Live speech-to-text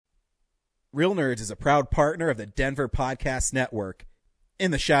Real Nerds is a proud partner of the Denver Podcast Network.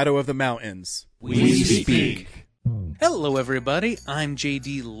 In the shadow of the mountains, we speak. Hello, everybody. I'm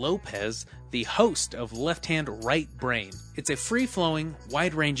JD Lopez, the host of Left Hand Right Brain. It's a free-flowing,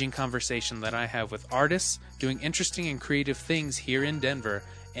 wide-ranging conversation that I have with artists doing interesting and creative things here in Denver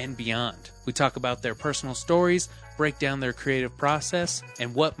and beyond. We talk about their personal stories, break down their creative process,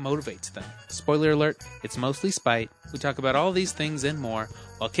 and what motivates them. Spoiler alert, it's mostly spite. We talk about all these things and more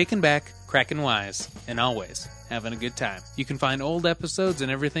while kicking back, cracking wise, and always having a good time. You can find old episodes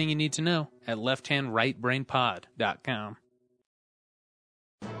and everything you need to know at lefthandrightbrainpod.com.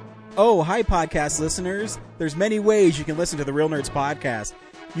 Oh, hi, podcast listeners. There's many ways you can listen to the Real Nerds podcast.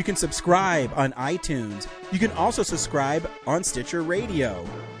 You can subscribe on iTunes. You can also subscribe on Stitcher Radio.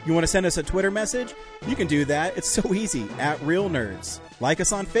 You want to send us a Twitter message? You can do that. It's so easy, at Real Nerds. Like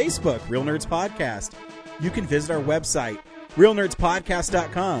us on Facebook, Real Nerds Podcast. You can visit our website,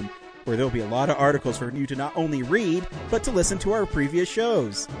 realnerdspodcast.com, where there'll be a lot of articles for you to not only read, but to listen to our previous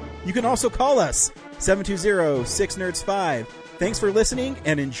shows. You can also call us, 720-6nerds5. Thanks for listening,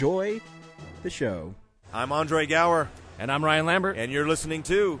 and enjoy the show. I'm Andre Gower. And I'm Ryan Lambert. And you're listening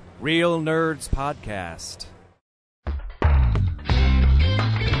to Real Nerds Podcast.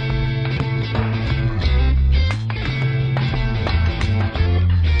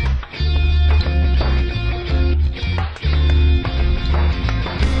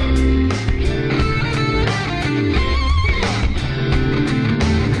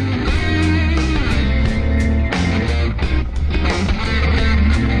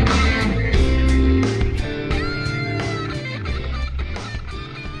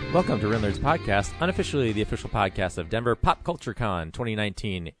 Welcome to Real Nerds Podcast, unofficially the official podcast of Denver Pop Culture Con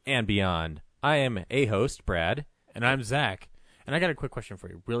 2019 and beyond. I am a host, Brad. And I'm Zach. And I got a quick question for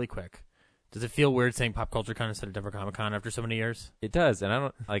you, really quick. Does it feel weird saying Pop Culture Con instead of Denver Comic Con after so many years? It does, and I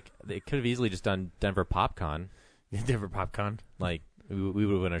don't, they could have easily just done Denver Pop Con. Denver Pop Con? We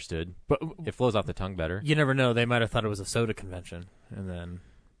would have understood. But it flows off the tongue better. You never know, they might have thought it was a soda convention, and then...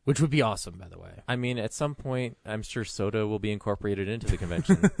 Which would be awesome, by the way. I mean, at some point, I'm sure soda will be incorporated into the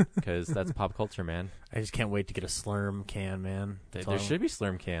convention, because that's pop culture, man. I just can't wait to get a Slurm can, man. There should be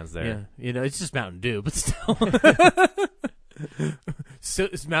Slurm cans there. Yeah, it's just Mountain Dew, but still. So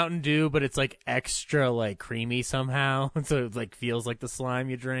it's Mountain Dew, but it's like extra like creamy somehow, so it like feels like the slime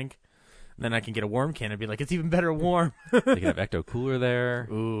you drink. And then I can get a warm can and be like, it's even better warm. They can have Ecto Cooler there.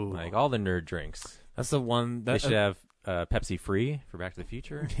 Ooh, like all the nerd drinks. That's the one. They should have Pepsi Free for Back to the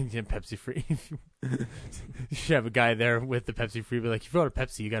Future. Yeah, Pepsi Free. You should have a guy there with the Pepsi Free, be like, if you order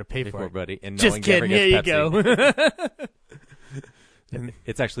Pepsi, you got to pay for it, buddy. And no just one kidding. Ever gets Here Pepsi. You go.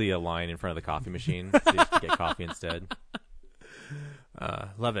 It's actually a line in front of the coffee machine, so you should get coffee instead.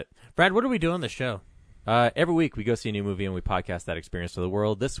 Love it, Brad. What are we doing on the show? Every week we go see a new movie and we podcast that experience to the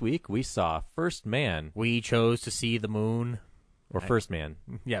world. This week we saw First Man. We chose to see the moon. Or First Man.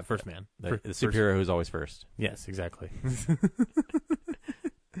 Yeah, First Man. The superhero who's always first. Yes, exactly.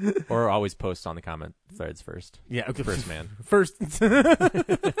 Or always posts on the comment threads first. Yeah, okay. First Man. First.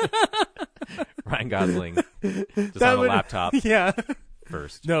 Ryan Gosling. Just on a laptop. Yeah.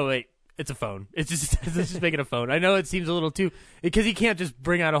 First. No, wait. It's a phone. It's just making a phone. I know it seems a little too... Because he can't just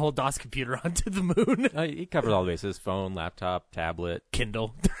bring out a whole DOS computer onto the moon. He covers all the bases. Phone, laptop, tablet.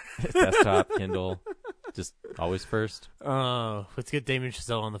 Kindle. Desktop, Kindle. Just always first. Oh, let's get Damien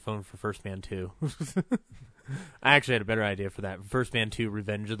Chazelle on the phone for First Man 2. I actually had a better idea for that. First Man 2,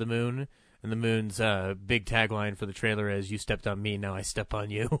 Revenge of the Moon. And the moon's big tagline for the trailer is, you stepped on me, now I step on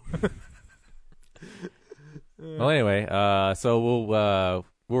you. Well, anyway, so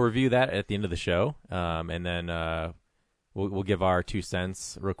we'll review that at the end of the show. And then we'll give our 2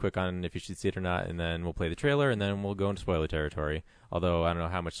 cents real quick on if you should see it or not. And then we'll play the trailer, and then we'll go into spoiler territory. Although I don't know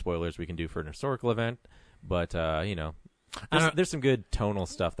how much spoilers we can do for an historical event. But, there's some good tonal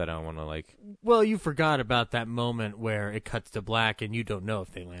stuff that I don't want to, like... Well, you forgot about that moment where it cuts to black and you don't know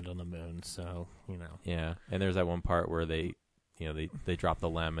if they land on the moon, so, Yeah, and there's that one part where they drop the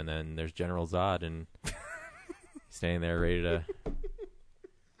lem, and then there's General Zod, and standing there ready to...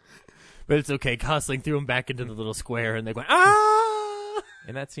 But it's okay, Gosling threw him back into the little square, and they go, ah!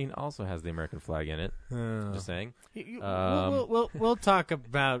 And that scene also has the American flag in it, just saying. We'll talk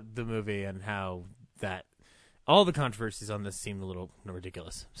about the movie and how that... All the controversies on this seem a little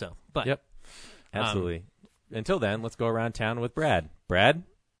ridiculous. So, but yep, absolutely. Until then, let's go around town with Brad. Brad?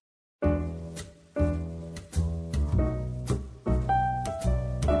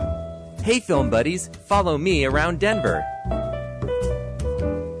 Hey, film buddies, follow me around Denver.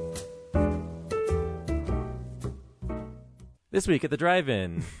 This week at the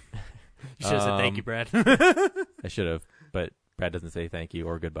drive-in. You should have said thank you, Brad. I should have, but Brad doesn't say thank you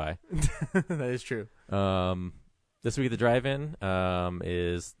or goodbye. That is true. This week at the drive-in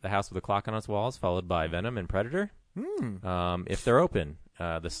is The House with a Clock on Its Walls, followed by Venom and Predator. If they're open,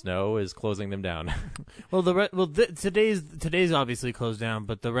 the snow is closing them down. Well, today's obviously closed down,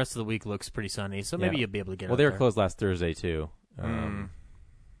 but the rest of the week looks pretty sunny, so maybe Yeah. you'll be able to get. Well, out they were there. closed last Thursday too, and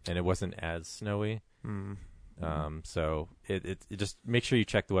it wasn't as snowy. So it just make sure you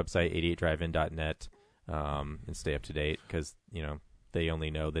check the website 88drivein.net and stay up to date because they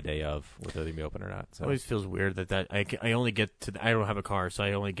only know the day of whether they'll be open or not. So It always feels weird that I only get to. I don't have a car, so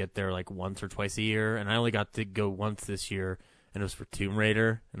I only get there like once or twice a year, and I only got to go once this year, and it was for Tomb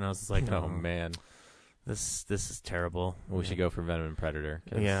Raider, and I was just like, oh man, this is terrible. we should go for Venom and Predator.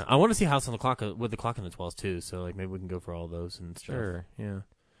 'Cause Yeah, I want to see House on the Clock with the Clock on the 12s too. So like maybe we can go for all those and stuff. Sure. Yeah.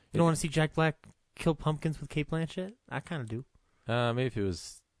 You don't want to see Jack Black kill pumpkins with Kate Blanchett? I kind of do. maybe if it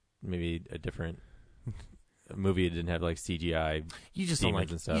was maybe a different movie, it didn't have like CGI. You just don't demons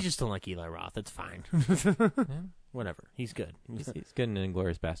like and stuff. You just don't like Eli Roth. It's fine. Whatever. He's good. He's good in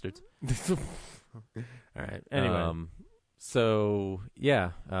Inglourious Bastards. All right. Anyway. So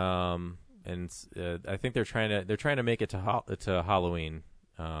yeah, and I think they're trying to make it to Halloween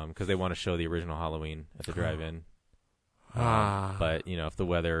because they want to show the original Halloween at the drive-in. But if the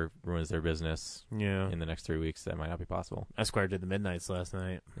weather ruins their business Yeah. in the next 3 weeks, that might not be possible. Esquire did the Midnights last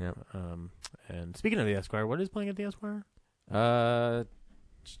night. Yeah. And speaking of the Esquire, what is playing at the Esquire?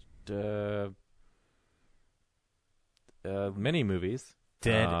 Many movies.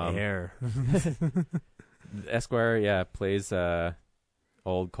 Dead Air. Esquire, plays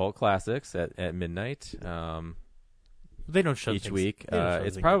old cult classics at midnight. They don't show each things- week. they don't show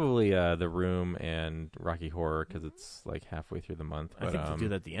It's things- probably The Room and Rocky Horror because it's like halfway through the month. I think they do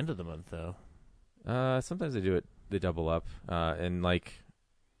that at the end of the month, though. Sometimes they do it. They double up. And like,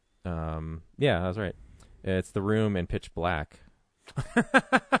 yeah, I was right. It's The Room and Pitch Black.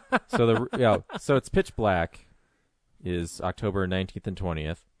 So it's Pitch Black is October 19th and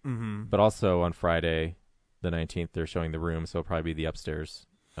 20th. Mm-hmm. But also on Friday, the 19th, they're showing The Room, so it'll probably be the upstairs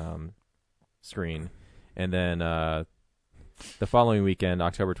screen. And then the following weekend,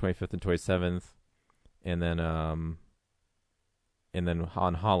 October 25th and 27th, and then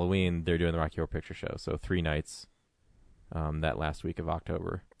on Halloween, they're doing the Rocky Horror Picture Show. So 3 nights that last week of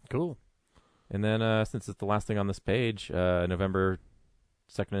October. Cool. And then since it's the last thing on this page, November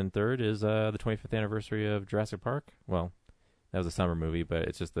 2nd and 3rd is the 25th anniversary of Jurassic Park. Well, that was a summer movie, but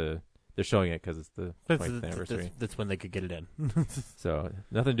it's just they're showing it because it's the 25th anniversary. That's when they could get it in. So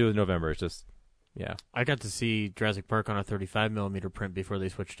nothing to do with November. It's just, yeah. I got to see Jurassic Park on a 35mm print before they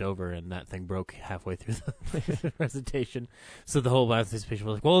switched over, and that thing broke halfway through the presentation. So the whole anticipation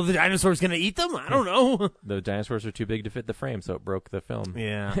was like, well, the dinosaur's going to eat them? I don't know. The dinosaurs are too big to fit the frame, so it broke the film.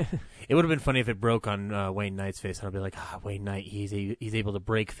 Yeah. It would have been funny if it broke on Wayne Knight's face, and I'd be like, Wayne Knight, he's able to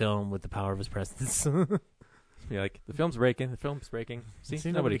break film with the power of his presence. You're like, the film's breaking.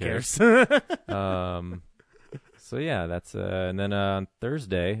 See, nobody cares. So yeah, that's and then on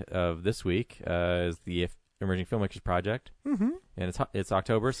Thursday of this week is the Emerging Filmmakers Project, and it's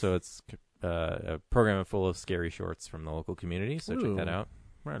October, so it's a program full of scary shorts from the local community. So check that out.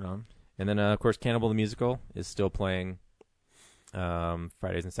 Right on. And then of course, Cannibal the Musical is still playing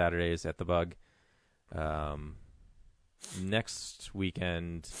Fridays and Saturdays at the Bug. Next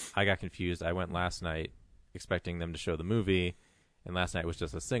weekend, I got confused. I went last night expecting them to show the movie, and last night was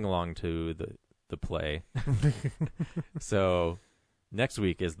just a sing along to the play. So next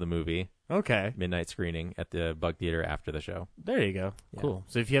week is the movie. Okay. Midnight screening at the Bug Theater after the show. There you go. Yeah. Cool.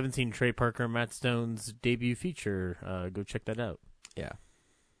 So if you haven't seen Trey Parker and Matt Stone's debut feature, go check that out. Yeah.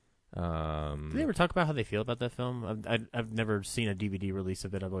 Did they ever talk about how they feel about that film? I've never seen a DVD release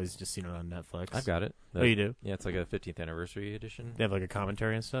of it. I've always just seen it on Netflix. I've got it. Oh, you do? Yeah, it's like a 15th anniversary edition. They have like a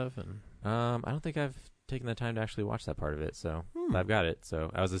commentary and stuff. And I don't think I've taken the time to actually watch that part of it, so I've got it.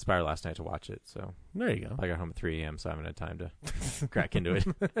 So I was inspired last night to watch it. So there you go. I got home at 3 a.m., so I haven't had time to crack into it.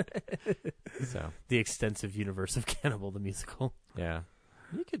 So the extensive universe of Cannibal the Musical. Yeah,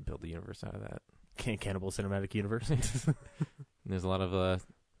 you could build a universe out of that. Cannibal Cinematic Universe. There's a lot of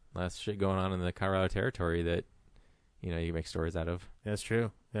shit going on in the Colorado territory that you can make stories out of. That's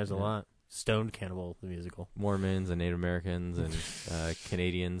true. There's a lot. Stoned Cannibal the Musical. Mormons and Native Americans and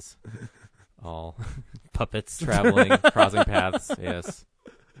Canadians, all puppets traveling, crossing paths. Yes,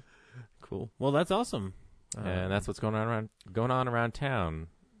 cool. Well, that's awesome. And that's what's going on around town.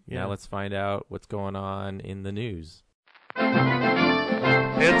 Yeah. Now let's find out what's going on in the news.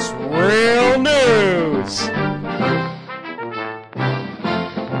 It's real news.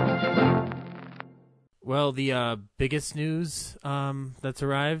 Well, well, the biggest news that's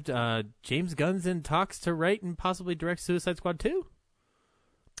arrived, James Gunn's in talks to write and possibly direct Suicide Squad 2.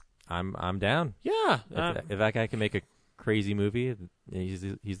 I'm down. Yeah. If that guy can make a crazy movie,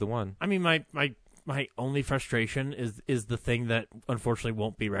 he's the one. I mean, my only frustration is the thing that unfortunately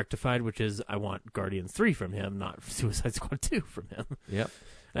won't be rectified, which is I want Guardians 3 from him, not Suicide Squad 2 from him. Yep.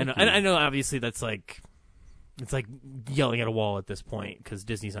 I know obviously that's like, it's like yelling at a wall at this point because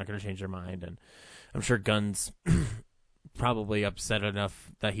Disney's not going to change their mind, and I'm sure Gunn's probably upset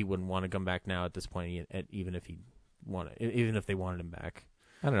enough that he wouldn't want to come back now at this point, even if they wanted him back.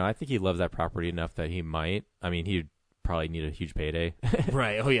 I don't know. I think he loves that property enough that he might. I mean, he'd probably need a huge payday.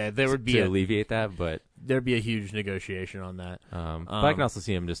 Right. Oh yeah, there would be to alleviate that, but there'd be a huge negotiation on that. But I can also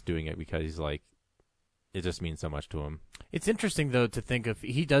see him just doing it because he's like, it just means so much to him. It's interesting though to think if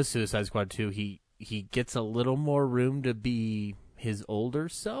he does Suicide Squad 2, he gets a little more room to be his older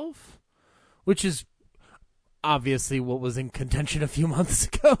self, which is obviously what was in contention a few months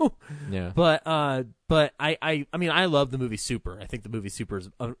ago. Yeah. But I mean, I love the movie Super. I think the movie Super is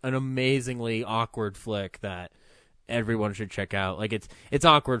an amazingly awkward flick that everyone should check out. Like it's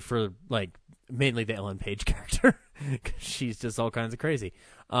awkward for like mainly the Ellen Page character because she's just all kinds of crazy.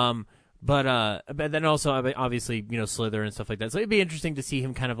 But then also obviously Slither and stuff like that. So it'd be interesting to see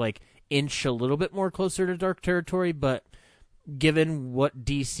him kind of like inch a little bit more closer to dark territory. But given what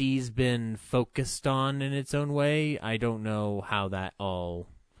DC's been focused on in its own way, I don't know how that all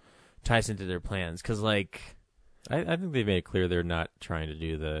ties into their plans. Because like, I think they made it clear they're not trying to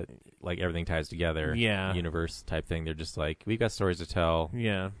do the like everything ties together universe type thing. They're just like, we've got stories to tell.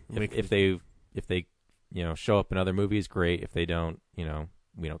 Yeah. If they show up in other movies, great. If they don't,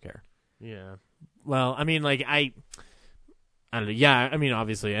 we don't care. Yeah. Well, I mean, like I don't know. Yeah, I mean,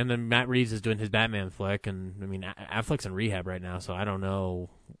 obviously, and then Matt Reeves is doing his Batman flick, and I mean, Affleck's in rehab right now, so I don't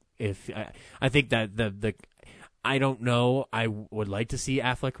know if I think that I don't know. I would like to see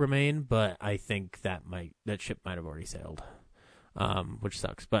Affleck remain, but I think that ship might have already sailed, which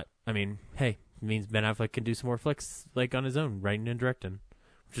sucks. But I mean, hey, it means Ben Affleck can do some more flicks like on his own, writing and directing,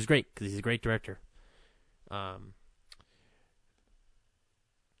 which is great because he's a great director.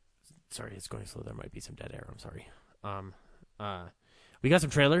 Sorry, it's going slow. There might be some dead air. I'm sorry. We got some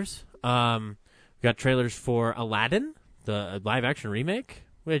trailers. We got trailers for Aladdin, the live-action remake,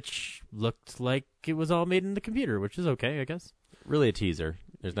 which looked like it was all made in the computer, which is okay, I guess. Really a teaser.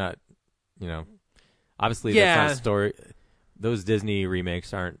 There's not, obviously that's not a story. Those Disney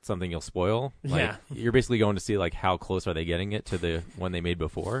remakes aren't something you'll spoil. Like, you're basically going to see like how close are they getting it to the one they made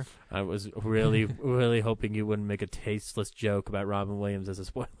before. I was really, really hoping you wouldn't make a tasteless joke about Robin Williams as a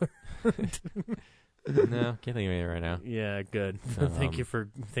spoiler. No, can't think of anything right now. Yeah, good. Thank you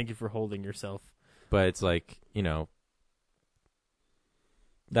for holding yourself. But it's like,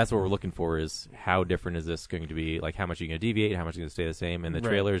 that's what we're looking for is how different is this going to be? Like how much are you going to deviate? How much is going to stay the same? And the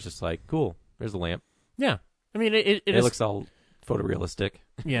trailer is just like, cool, there's the lamp. Yeah. I mean, it looks all photorealistic.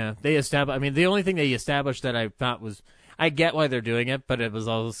 Yeah, the only thing they established that I thought was, I get why they're doing it, but it was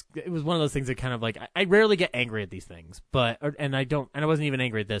one of those things that kind of like, I rarely get angry at these things, and I wasn't even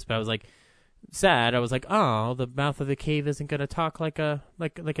angry at this, but I was like sad. I was like, oh, the mouth of the cave isn't going to talk like an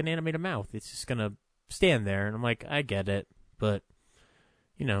animated mouth. It's just going to stand there, and I'm like, I get it, but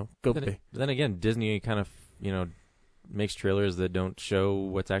go. Then again, Disney kind of makes trailers that don't show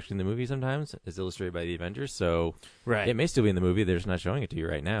what's actually in the movie sometimes, as illustrated by the Avengers. So it may still be in the movie. They're just not showing it to you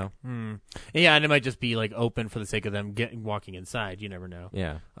right now. Yeah, and it might just be like open for the sake of them walking inside. You never know.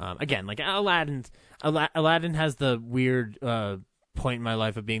 Yeah. Again, like Aladdin has the weird point in my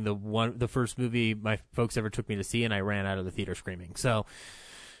life of being the first movie my folks ever took me to see, and I ran out of the theater screaming. So,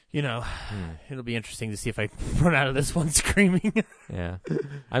 it'll be interesting to see if I run out of this one screaming. Yeah.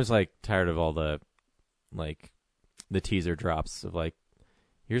 I was like tired of all the the teaser drops of like,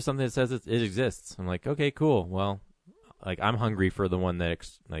 here's something that says it exists. I'm like, okay, cool. Well, like I'm hungry for the one that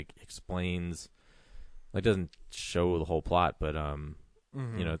explains, like doesn't show the whole plot, but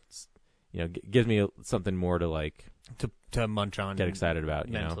it's gives me something more to like to munch on, get excited about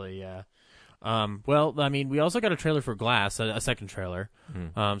mentally. Yeah. Well, I mean, we also got a trailer for Glass, a second trailer.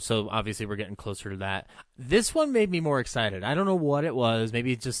 So obviously we're getting closer to that. This one made me more excited. I don't know what it was.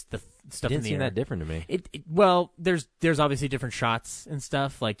 Maybe it's just the stuff in the air. Didn't seem that different to me. Well, there's obviously different shots and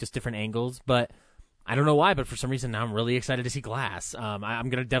stuff, like just different angles, but I don't know why, but for some reason now I'm really excited to see Glass. I'm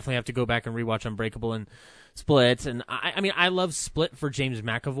going to definitely have to go back and rewatch Unbreakable and Split. And I mean, I love Split for James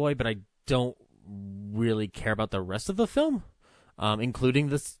McAvoy, but I don't really care about the rest of the film, including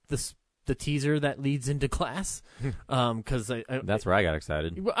the teaser that leads into Glass, because that's where I got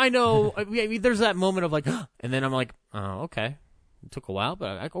excited. I know. I mean, there's that moment of like, and then I'm like, oh, okay. It took a while,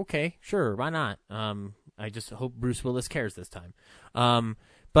 but okay, sure, why not? I just hope Bruce Willis cares this time.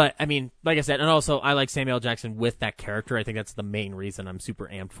 But I mean, like I said, and also I like Samuel L. Jackson with that character. I think that's the main reason I'm super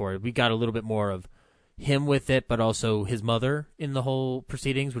amped for it. We got a little bit more of him with it, but also his mother in the whole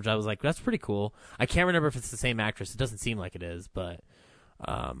proceedings, which I was like, that's pretty cool. I can't remember if it's the same actress. It doesn't seem like it is, but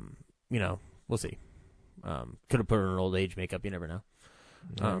we'll see. Could have put her in old age makeup. You never know.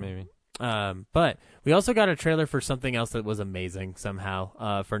 Maybe. But we also got a trailer for something else that was amazing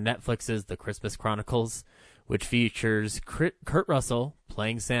somehow. For Netflix's The Christmas Chronicles, which features Kurt Russell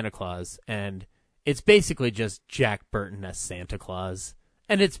playing Santa Claus, and it's basically just Jack Burton as Santa Claus,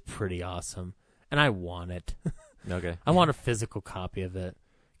 and it's pretty awesome. And I want it. Okay. I want a physical copy of it.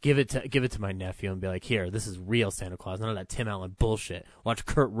 Give it to my nephew and be like, here, this is real Santa Claus. None of that Tim Allen bullshit. Watch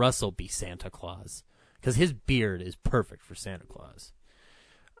Kurt Russell be Santa Claus. Because his beard is perfect for Santa Claus.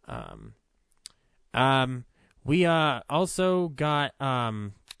 We also got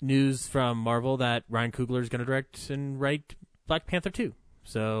news from Marvel that Ryan Coogler is going to direct and write Black Panther 2.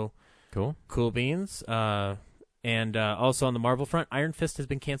 So cool beans. And also on the Marvel front, Iron Fist has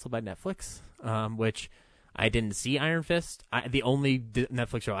been canceled by Netflix, which I didn't see Iron Fist. The only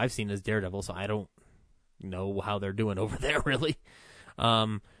Netflix show I've seen is Daredevil, so I don't know how they're doing over there, really.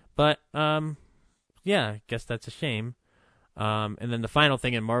 But I guess that's a shame. And then the final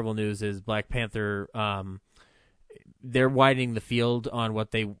thing in Marvel news is Black Panther. They're widening the field on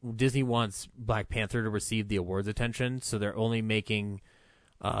what Disney wants Black Panther to receive the awards attention, so they're only making.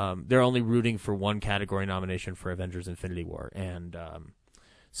 They're only rooting for one category nomination for Avengers: Infinity War, and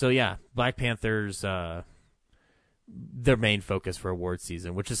Black Panther's their main focus for awards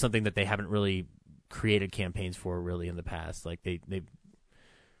season, which is something that they haven't really created campaigns for really in the past. Like they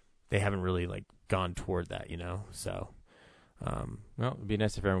haven't really like gone toward that, So, well, it'd be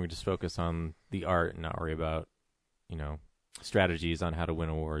nice if everyone could just focus on the art and not worry about, strategies on how to win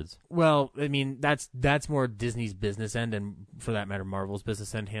awards. Well, I mean, that's more Disney's business end, and for that matter, Marvel's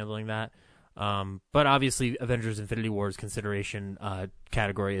business end handling that. But obviously, Avengers: Infinity War's consideration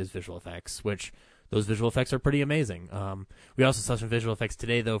category is visual effects, which those visual effects are pretty amazing. We also saw some visual effects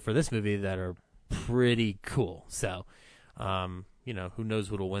today, though, for this movie that are pretty cool. So, who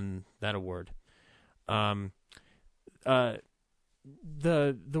knows what'll win that award? The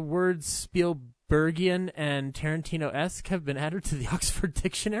words Spielbergian and Tarantino-esque have been added to the Oxford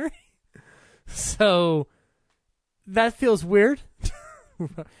Dictionary. So that feels weird.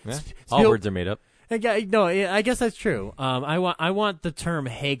 Yeah, all words are made up. I guess that's true. I want the term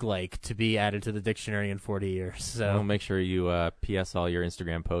Hague-like to be added to the dictionary in 40 years. So I'll make sure you PS all your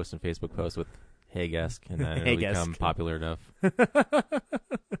Instagram posts and Facebook posts with Hague-esque, and then it'll become popular enough. And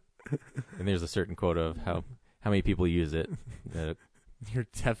there's a certain quota of how many people use it. Your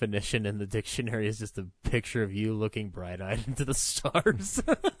definition in the dictionary is just a picture of you looking bright-eyed into the stars.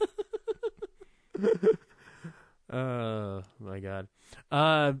 Oh, my God.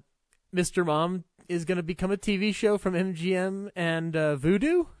 Mr. Mom is going to become a TV show from MGM and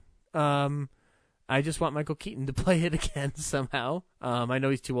Vudu. I just want Michael Keaton to play it again somehow. I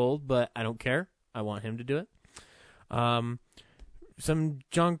know he's too old, but I don't care. I want him to do it. Some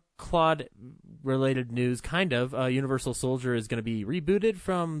Jean-Claude related news, kind of. Universal Soldier is going to be rebooted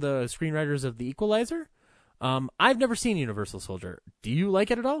from the screenwriters of The Equalizer. I've never seen Universal Soldier. Do you like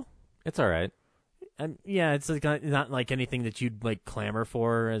it at all? It's all right. It's like not like anything that you'd like clamor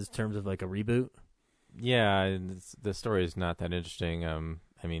for as terms of like a reboot. Yeah, the story is not that interesting. I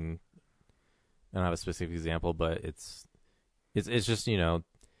mean, I don't have a specific example, but it's just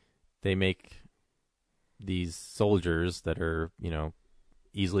they make these soldiers that are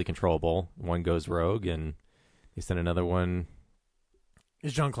easily controllable. One goes rogue, and they send another one.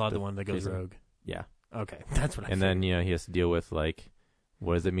 Is Jean-Claude the one that goes rogue? Yeah. Okay, that's what I. And then he has to deal with like,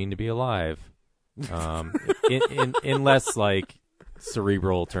 what does it mean to be alive? In less like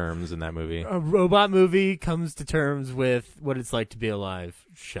cerebral terms in that movie. A robot movie comes to terms with what it's like to be alive.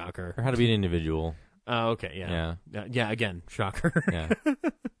 Shocker. Or how to be an individual. Oh, okay, yeah. Again, shocker. Yeah.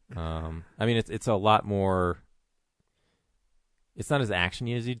 I mean, it's a lot more. It's not as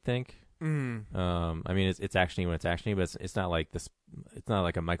actiony as you'd think. Mm. I mean, it's actiony when it's actiony, but it's not like this. It's not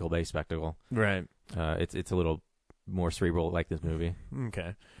like a Michael Bay spectacle. Right. It's a little more cerebral like this movie.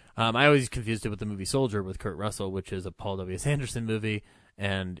 Okay. I always confused it with the movie Soldier with Kurt Russell, which is a Paul W.S. Anderson movie,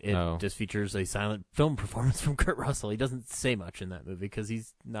 and it just features a silent film performance from Kurt Russell. He doesn't say much in that movie because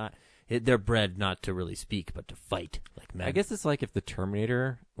he's not. They're bred not to really speak, but to fight like men. I guess it's like if the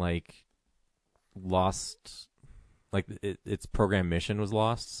Terminator lost, its program mission was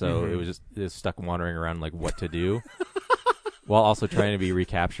lost, so it was stuck wandering around like what to do, while also trying to be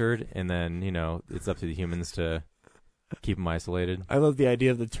recaptured, and then it's up to the humans to keep him isolated. I love the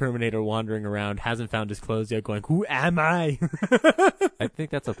idea of the Terminator wandering around, hasn't found his clothes yet, going, "Who am I?" I think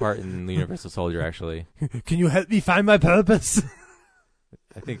that's a part in the Universal Soldier, actually. Can you help me find my purpose?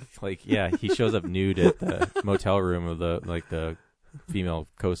 I think, he shows up nude at the motel room of the female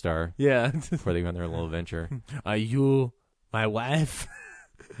co-star Yeah. before they go on their little adventure. Are you my wife?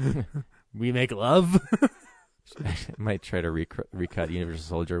 We make love? I might try to recut Universal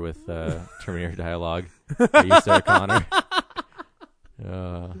Soldier with Terminator dialogue. Are you Sarah Connor?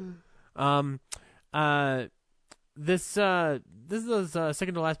 This is the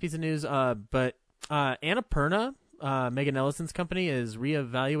second to last piece of news. But Annapurna, Megan Ellison's company, is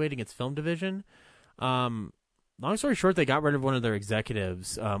reevaluating its film division. Long story short, they got rid of one of their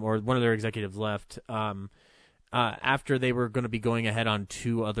executives, or one of their executives left. After they were going to be going ahead on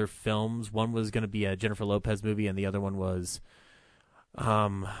two other films. One was going to be a Jennifer Lopez movie, and the other one was,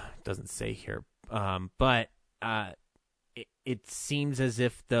 doesn't say here, but it seems as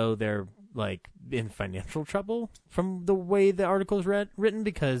if though they're like in financial trouble from the way the article is written,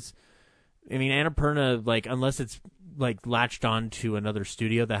 because I mean Annapurna, like, unless it's like latched on to another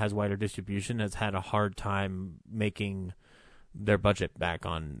studio that has wider distribution, has had a hard time making their budget back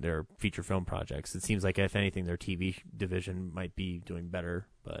on their feature film projects. It seems like, if anything, their TV division might be doing better,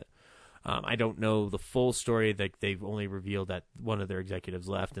 but I don't know the full story. That they've only revealed that one of their executives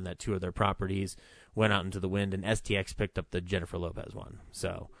left and that two of their properties went out into the wind, and STX picked up the Jennifer Lopez one.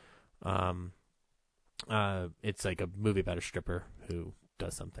 So it's like a movie about a stripper who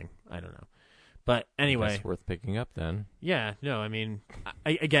does something. I don't know. But anyway, that's worth picking up then. Yeah, no, I mean,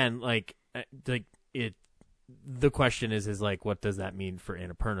 the question is like, what does that mean for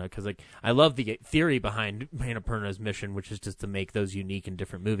Annapurna? Because like, I love the theory behind Annapurna's mission, which is just to make those unique and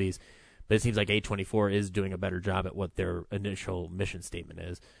different movies. But it seems like A24 is doing a better job at what their initial mission statement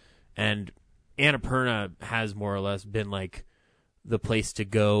is. And Annapurna has more or less been like the place to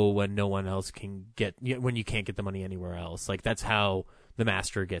go when no one else can get, when you can't get the money anywhere else. Like, that's how The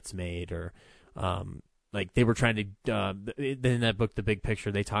Master gets made, or like they were trying to, in that book, The Big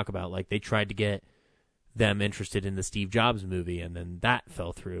Picture, they talk about like they tried to get them interested in the Steve Jobs movie, and then that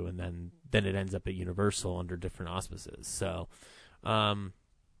fell through, and then it ends up at Universal under different auspices. So,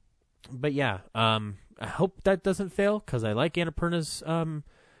 but yeah, I hope that doesn't fail, because I like Annapurna's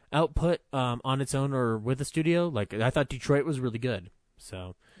output on its own or with a studio. Like, I thought Detroit was really good.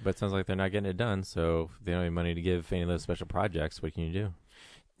 So, but it sounds like they're not getting it done. So if they don't have money to give any of those special projects, what can you do?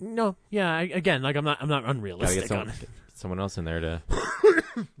 No, yeah, I'm not unrealistic on it. Get someone else in there to.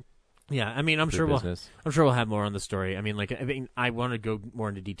 Yeah, I mean, I'm sure we'll have more on the story. I mean, I want to go more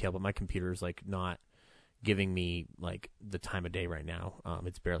into detail, but my computer is like not giving me like the time of day right now.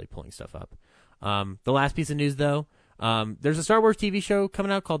 It's barely pulling stuff up. The last piece of news, though, there's a Star Wars TV show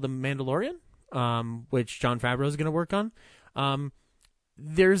coming out called The Mandalorian, which Jon Favreau is going to work on.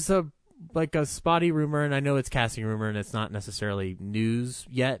 There's a spotty rumor, and I know it's casting rumor, and it's not necessarily news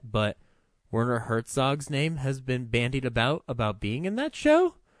yet, but Werner Herzog's name has been bandied about being in that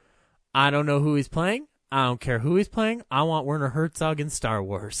show. I don't know who he's playing. I don't care who he's playing. I want Werner Herzog in Star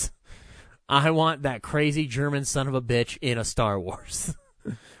Wars. I want that crazy German son of a bitch in a Star Wars.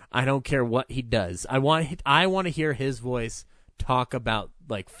 I don't care what he does. I want to hear his voice talk about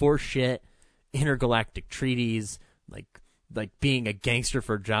like force shit, intergalactic treaties, like being a gangster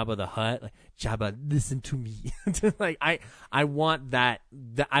for Jabba the Hutt. Like, Jabba, listen to me. Like, I want that.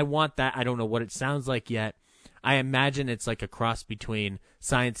 I want that. I don't know what it sounds like yet. I imagine it's like a cross between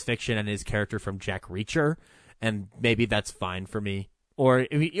science fiction and his character from Jack Reacher, and maybe that's fine for me. Or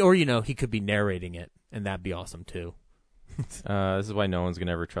he could be narrating it, and that'd be awesome too. This is why no one's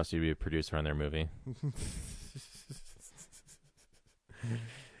gonna ever trust you to be a producer on their movie.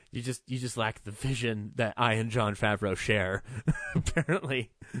 You just lack the vision that I and Jon Favreau share,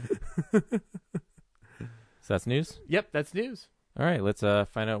 apparently. So that's news? Yep, that's news. All right, let's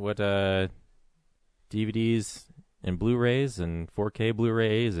find out what DVDs and Blu-rays and 4K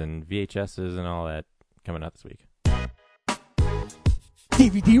Blu-rays and VHSs and all that coming out this week.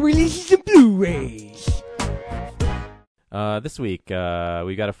 DVD releases and Blu-rays. This week, we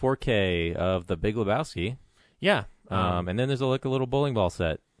got a 4K of The Big Lebowski. Yeah. And then there's a little bowling ball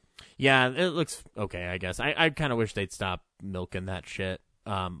set. Yeah, it looks okay, I guess. I kind of wish they'd stop milking that shit.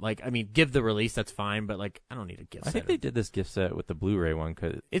 Give the release, that's fine, but I don't need a gift set. I think they did this gift set with the Blu-ray one.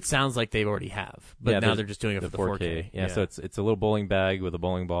 Cause it sounds like they already have, but now they're just doing it for the 4K. Yeah, so it's a little bowling bag with a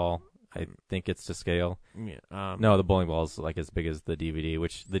bowling ball. I think it's to scale. Yeah, no, the bowling ball is like as big as the DVD,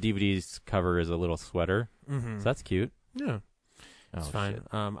 which the DVD's cover is a little sweater. Mm-hmm. So that's cute. Yeah, it's fine. Shit.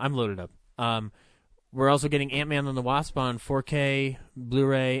 I'm loaded up. we're also getting Ant-Man and the Wasp on 4K,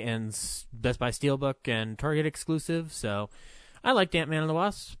 Blu-ray, and Best Buy Steelbook and Target exclusive. So I liked Ant-Man and the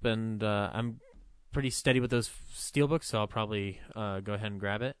Wasp, and I'm pretty steady with those Steelbooks, so I'll probably go ahead and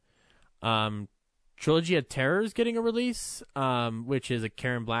grab it. Trilogy of Terror is getting a release, which is a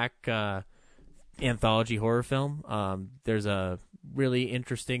Karen Black anthology horror film. There's a really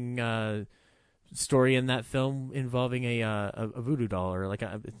interesting story in that film involving a voodoo doll, or like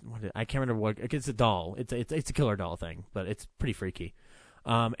I can't remember what. It's a doll. It's a killer doll thing, but it's pretty freaky.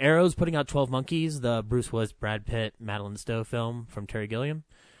 Arrow's putting out 12 Monkeys, the Bruce Willis, Brad Pitt, Madeline Stowe film from Terry Gilliam.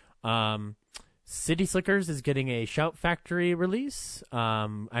 City Slickers is getting a Shout Factory release.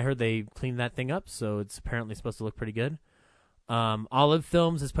 I heard they cleaned that thing up, so it's apparently supposed to look pretty good. Olive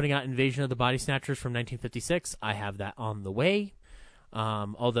Films is putting out Invasion of the Body Snatchers from 1956. I have that on the way.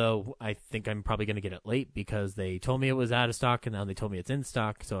 Although I think I'm probably going to get it late because they told me it was out of stock and now they told me it's in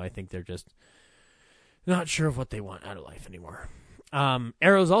stock. So I think they're just not sure of what they want out of life anymore.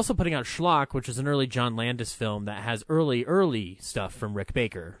 Arrow's also putting out Schlock, which is an early John Landis film that has early stuff from Rick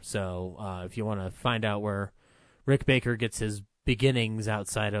Baker. So if you want to find out where Rick Baker gets his beginnings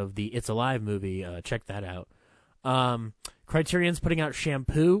outside of the It's Alive movie, check that out. Criterion's putting out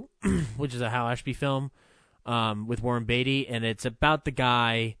Shampoo, which is a Hal Ashby film with Warren Beatty, and it's about the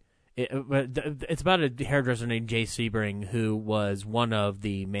guy. It's about a hairdresser named Jay Sebring who was one of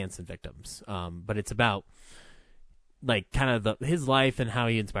the Manson victims. But it's about like kind of his life and how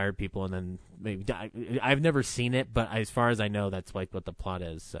he inspired people, and then maybe I've never seen it, but as far as I know, that's like what the plot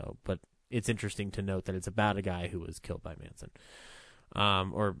is. So, but it's interesting to note that it's about a guy who was killed by Manson,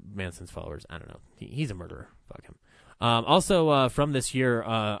 or Manson's followers. I don't know. He's a murderer. Fuck him. Also, from this year,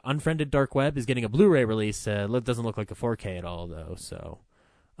 Unfriended Dark Web is getting a Blu-ray release. Doesn't look like a 4K at all, though. So,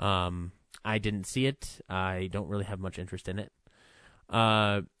 I didn't see it. I don't really have much interest in it.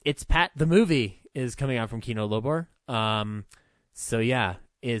 It's Pat the Movie is coming out from Kino Lorber. So yeah,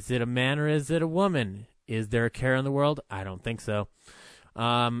 is it a man or is it a woman? Is there a care in the world? I don't think so.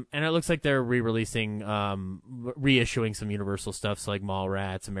 And it looks like they're re-releasing, reissuing some Universal stuff, so like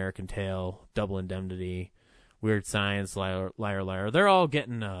Mallrats, American Tail, Double Indemnity, Weird Science, Liar, Liar. They're all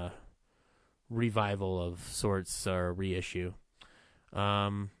getting a revival of sorts or reissue.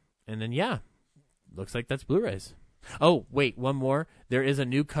 And then yeah, looks like that's Blu-rays. Oh, wait, one more. There is a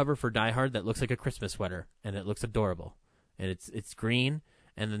new cover for Die Hard that looks like a Christmas sweater, and it looks adorable. And it's green,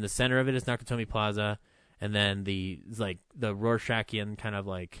 and then the center of it is Nakatomi Plaza, and then the Rorschachian kind of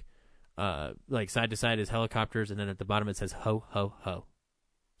like side to side is helicopters, and then at the bottom it says ho ho ho.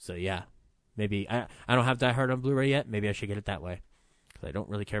 So yeah, maybe I don't have Die Hard on Blu-ray yet. Maybe I should get it that way because I don't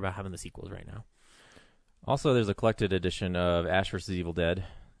really care about having the sequels right now. Also, there's a collected edition of Ash vs. Evil Dead.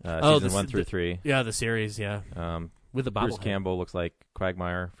 Season 1 through 3. Yeah, the series, yeah. With the bobblehead. Bruce Campbell looks like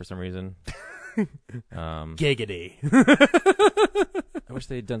Quagmire for some reason. Giggity. I wish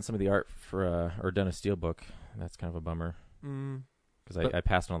they'd done some of the art for, or done a steelbook. That's kind of a bummer. Because I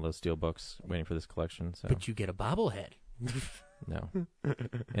passed on all those steelbooks waiting for this collection. So. But you get a bobblehead. No.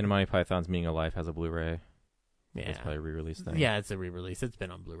 And Monty Python's Meaning of Life has a Blu-ray. Yeah. It's probably a re-release thing. Yeah, it's a re-release. It's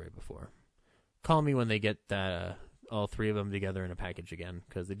been on Blu-ray before. Call me when they get that... all three of them together in a package again,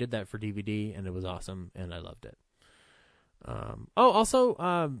 because they did that for DVD and it was awesome and I loved it. Also,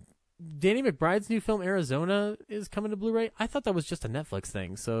 Danny McBride's new film Arizona is coming to Blu-ray. I thought that was just a Netflix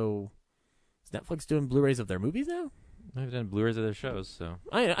thing. So is Netflix doing Blu-rays of their movies now? They've done Blu-rays of their shows, so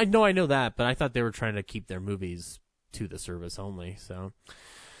I know that, but I thought they were trying to keep their movies to the service only. So,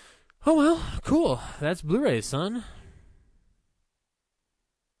 oh well, cool. That's Blu-rays, son.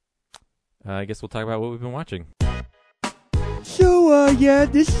 I guess we'll talk about what we've been watching. So, yeah,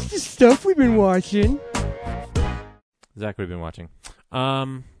 this is the stuff we've been watching. Zach, what have you been watching?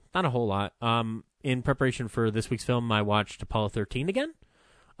 Not a whole lot. In preparation for this week's film, I watched Apollo 13 again.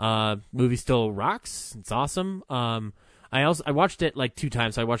 Movie still rocks. It's awesome. I watched it like 2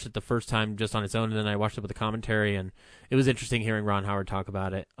 times. So I watched it the first time just on its own, and then I watched it with a commentary, and it was interesting hearing Ron Howard talk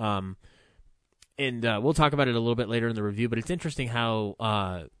about it. And we'll talk about it a little bit later in the review, but it's interesting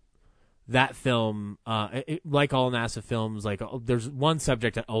how that film, like all NASA films, like there's one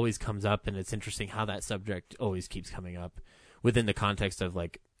subject that always comes up, and it's interesting how that subject always keeps coming up within the context of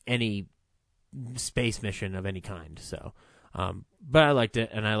like any space mission of any kind. So, but I liked it,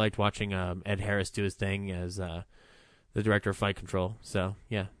 and I liked watching Ed Harris do his thing as the director of Flight Control. So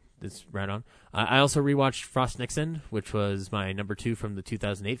yeah, it's right on. I also rewatched Frost Nixon, which was my number 2 from the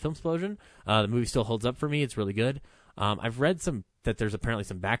 2008 film Explosion. The movie still holds up for me. It's really good. I've read that there's apparently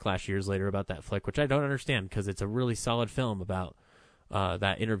some backlash years later about that flick, which I don't understand because it's a really solid film about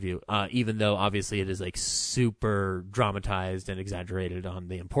that interview, even though obviously it is like super dramatized and exaggerated on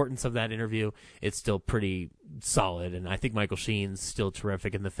the importance of that interview. It's still pretty solid, and I think Michael Sheen's still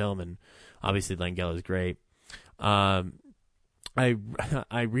terrific in the film, and obviously Langella is great. I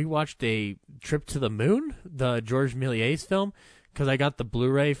rewatched A Trip to the Moon, the Georges Méliès film, because I got the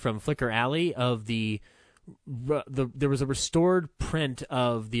Blu-ray from Flickr Alley of there was a restored print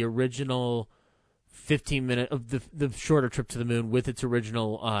of the original 15-minute of the shorter Trip to the Moon with its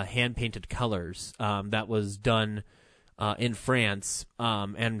original hand-painted colors that was done in France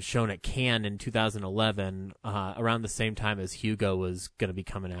and shown at Cannes in 2011 around the same time as Hugo was going to be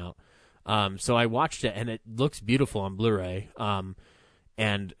coming out. So I watched it, and it looks beautiful on Blu-ray.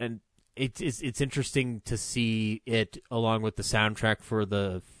 And it's interesting to see it along with the soundtrack for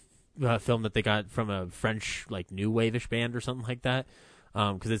the film that they got from a French like new wave-ish band or something like that.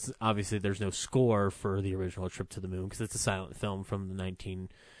 Because it's obviously there's no score for the original Trip to the Moon because it's a silent film from the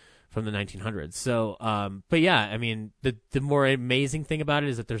 1900s. So, but yeah, I mean, the more amazing thing about it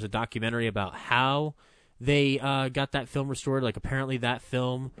is that there's a documentary about how they got that film restored. Like apparently that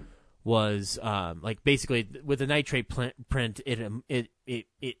film was like basically with the nitrate print, it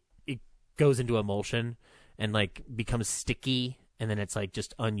goes into emulsion and like becomes sticky. And then it's like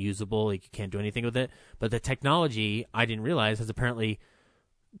just unusable. Like you can't do anything with it. But the technology, I didn't realize, has apparently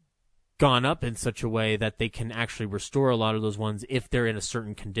gone up in such a way that they can actually restore a lot of those ones if they're in a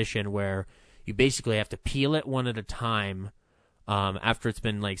certain condition where you basically have to peel it one at a time after it's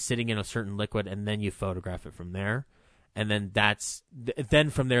been like sitting in a certain liquid, and then you photograph it from there. And then then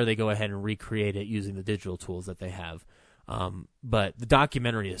from there they go ahead and recreate it using the digital tools that they have. But the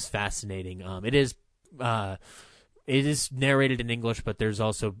documentary is fascinating. It is narrated in English, but there's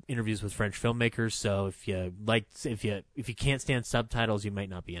also interviews with French filmmakers. So if you can't stand subtitles, you might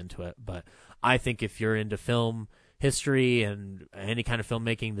not be into it. But I think if you're into film history and any kind of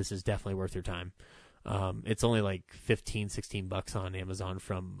filmmaking, this is definitely worth your time. It's only like $15-$16 on Amazon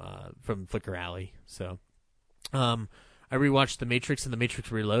from Flickr Alley. So I rewatched The Matrix and The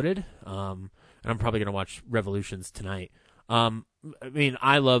Matrix Reloaded, and I'm probably gonna watch Revolutions tonight. I mean,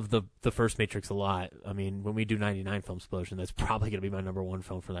 I love the first Matrix a lot. I mean, when we do 99 Film Explosion, that's probably going to be my number one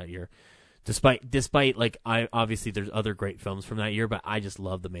film for that year. Despite like, obviously there's other great films from that year, but I just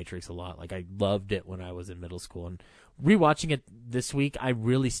love The Matrix a lot. Like, I loved it when I was in middle school. And rewatching it this week, I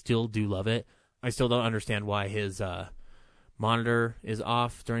really still do love it. I still don't understand why his monitor is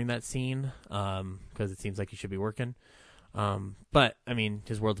off during that scene, because it seems like he should be working. But I mean,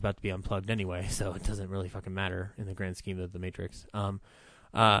 his world's about to be unplugged anyway, so it doesn't really fucking matter in the grand scheme of the Matrix.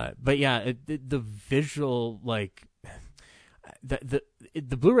 But yeah, the visual, like,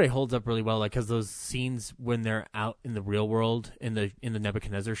 the Blu-ray holds up really well, like, because those scenes when they're out in the real world in the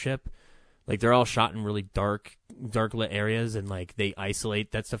Nebuchadnezzar ship, like, they're all shot in really dark lit areas, and like they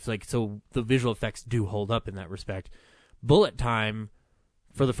isolate that stuff. Like, so the visual effects do hold up in that respect. Bullet Time,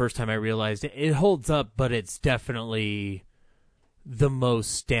 for the first time I realized it holds up, but it's definitely the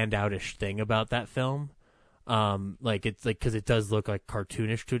most standout-ish thing about that film. Like, it's like, because it does look like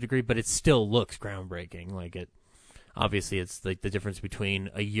cartoonish to a degree, but it still looks groundbreaking. Like, it obviously it's like the difference between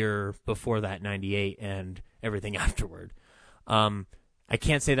a year before that, 98, and everything afterward. I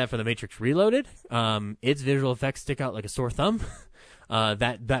can't say that for The Matrix Reloaded. Its visual effects stick out like a sore thumb.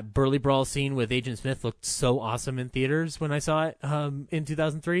 That Burly Brawl scene with Agent Smith looked so awesome in theaters when I saw it in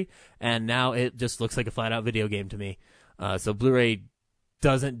 2003, and now it just looks like a flat-out video game to me. So Blu-ray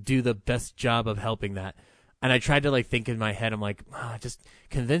doesn't do the best job of helping that. And I tried to like think in my head, I'm like, just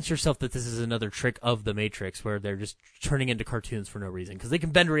convince yourself that this is another trick of The Matrix where they're just turning into cartoons for no reason, because they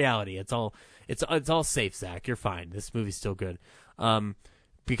can bend reality. It's all safe, Zach. You're fine. This movie's still good.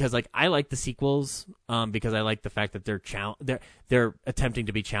 Because like I like the sequels, because I like the fact that they're attempting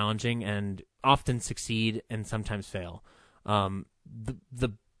to be challenging and often succeed and sometimes fail.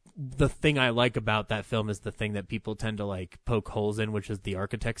 The thing I like about that film is the thing that people tend to like poke holes in, which is the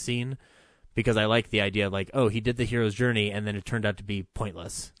architect scene, because I like the idea of like, oh, he did the hero's journey and then it turned out to be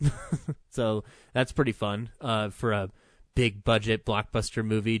pointless. So that's pretty fun for a big budget blockbuster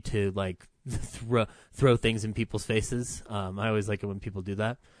movie to like throw things in people's faces. I always like it when people do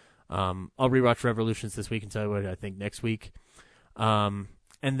that. I'll rewatch Revolutions this week and tell you what I think next week. And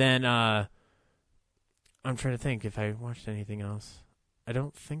then I'm trying to think if I watched anything else. I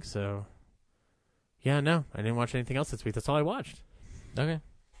don't think so. Yeah, no, I didn't watch anything else this week. That's all I watched. Okay.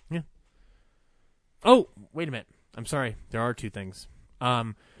 Yeah. Oh, wait a minute. I'm sorry. There are two things.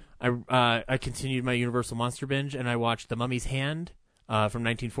 I continued my Universal Monster binge, and I watched The Mummy's Hand from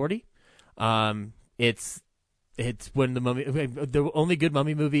 1940. It's when the only good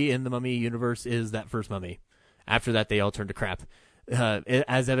mummy movie in the Mummy universe is that first Mummy. After that, they all turn to crap.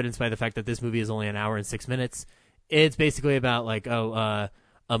 as evidenced by the fact that this movie is only an hour and 6 minutes. It's basically about like, a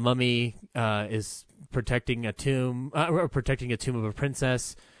mummy is protecting a tomb of a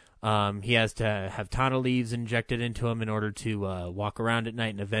princess. He has to have tana leaves injected into him in order to walk around at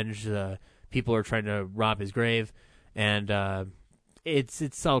night and avenge people who are trying to rob his grave. And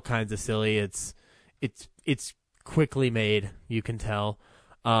it's all kinds of silly. It's quickly made, you can tell.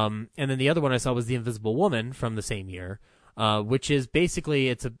 And then the other one I saw was The Invisible Woman from the same year, which is basically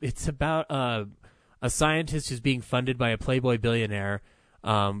it's about a scientist who's being funded by a Playboy billionaire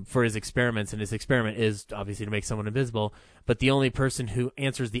for his experiments, and his experiment is obviously to make someone invisible. But the only person who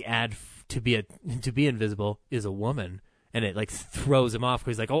answers the ad to be invisible is a woman, and it like throws him off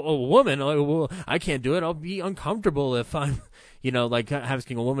because he's like, oh, a woman, oh, well, I can't do it. I'll be uncomfortable if I'm, like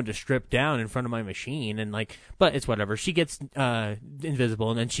asking a woman to strip down in front of my machine, and like, but it's whatever. She gets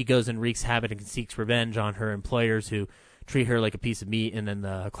invisible, and then she goes and wreaks havoc and seeks revenge on her employers who treat her like a piece of meat, and then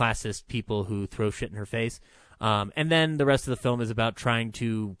the classist people who throw shit in her face. And then the rest of the film is about trying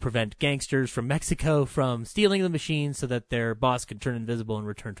to prevent gangsters from Mexico from stealing the machine so that their boss can turn invisible and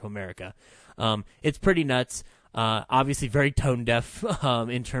return to America. It's pretty nuts. Obviously very tone deaf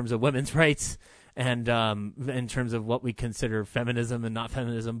in terms of women's rights and in terms of what we consider feminism and not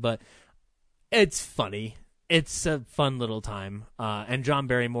feminism, but it's funny. It's a fun little time. And John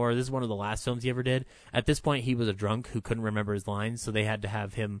Barrymore, this is one of the last films he ever did. At this point, he was a drunk who couldn't remember his lines, so they had to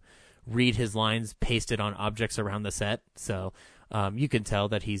have him read his lines pasted on objects around the set. So you can tell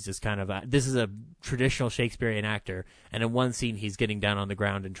that he's just kind of this is a traditional Shakespearean actor, and in one scene he's getting down on the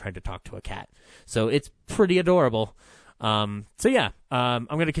ground and trying to talk to a cat. So it's pretty adorable. I'm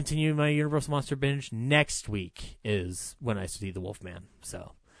going to continue my Universal Monster binge. Next week is when I see The Wolfman.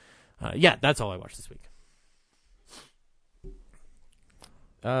 So that's all I watched this week.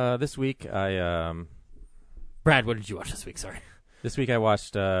 This week Brad, what did you watch this week? Sorry. This week I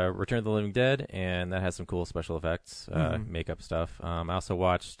watched Return of the Living Dead, and that has some cool special effects, makeup stuff. I also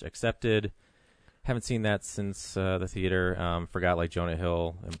watched Accepted. Haven't seen that since the theater. Forgot like Jonah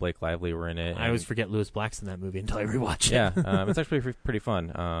Hill and Blake Lively were in it. I always forget Louis Black's in that movie until I rewatch it. Yeah, it's actually pretty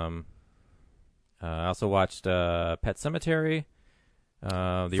fun. I also watched Pet Sematary.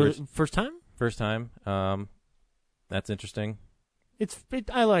 First time? First time. That's interesting.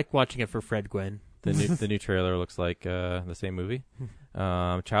 I like watching it for Fred Gwynn. The new trailer looks like the same movie.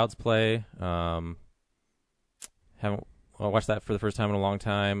 Child's Play. Haven't watched that for the first time in a long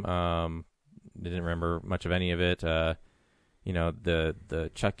time. Didn't remember much of any of it. The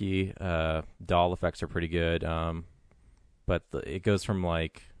Chucky doll effects are pretty good. But it goes from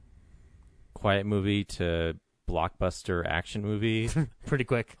like quiet movie to blockbuster action movie pretty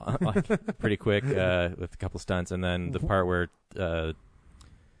quick. Pretty quick with a couple stunts, and then the part where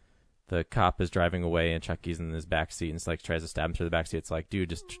the cop is driving away and Chucky's in his backseat and like tries to stab him through the backseat. It's like,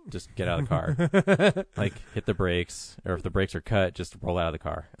 dude, just get out of the car. Like, hit the brakes, or if the brakes are cut, just roll out of the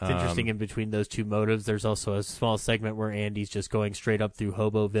car. It's interesting, in between those two motives, there's also a small segment where Andy's just going straight up through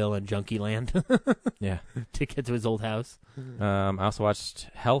Hoboville and Junkie Land yeah, to get to his old house. I also watched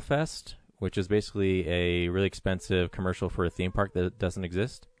Hellfest, which is basically a really expensive commercial for a theme park that doesn't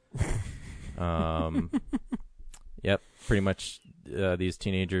exist. Yep, pretty much these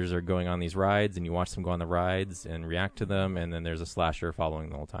teenagers are going on these rides, and you watch them go on the rides and react to them, and then there's a slasher following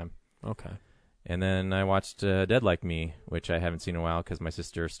the whole time. Okay. And then I watched Dead Like Me, which I haven't seen in a while because my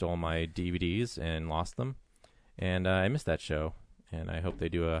sister stole my DVDs and lost them. And I missed that show, and I hope they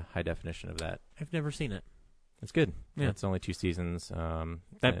do a high definition of that. I've never seen it. It's good. Yeah. It's only 2 seasons.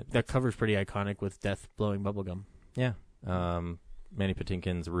 That cover's pretty iconic with Death blowing bubblegum. Yeah. Manny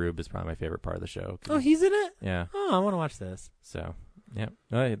Patinkin's Rube is probably my favorite part of the show. Oh, he's in it? Yeah. Oh, I want to watch this. So, yeah.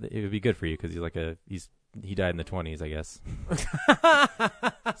 Well, it would be good for you because he died in the 20s, I guess.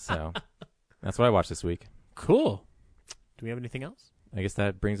 So, that's what I watched this week. Cool. Do we have anything else? I guess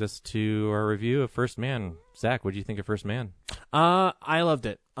that brings us to our review of First Man. Zach, what did you think of First Man? I loved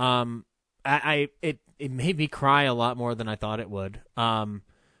it. It made me cry a lot more than I thought it would. And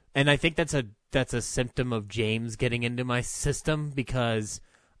I think that's a symptom of James getting into my system, because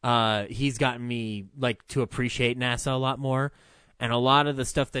he's gotten me like to appreciate NASA a lot more, and a lot of the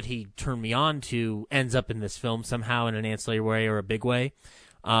stuff that he turned me on to ends up in this film somehow in an ancillary way or a big way.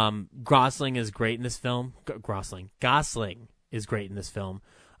 Gosling is great in this film. Gosling is great in this film.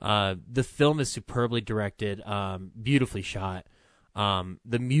 The film is superbly directed, beautifully shot.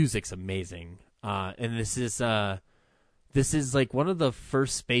 The music's amazing, and this is like one of the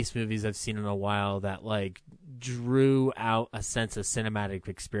first space movies I've seen in a while that like drew out a sense of cinematic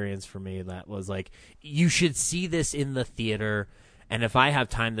experience for me. That was like, you should see this in the theater, And if I have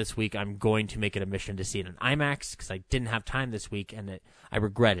time this week, I'm going to make it a mission to see it in IMAX because I didn't have time this week, and I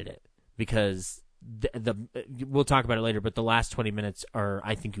regretted it because we'll talk about it later. But the last 20 minutes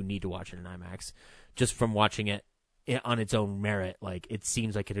I think you need to watch it in IMAX, just from watching it on its own merit. Like it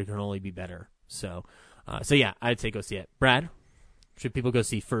seems like it can only be better. So yeah, I'd say go see it. Brad, should people go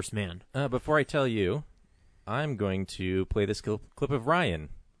see First Man? Before I tell you, I'm going to play this clip of Ryan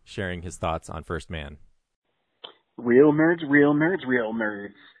sharing his thoughts on First Man. Real nerds, real nerds, real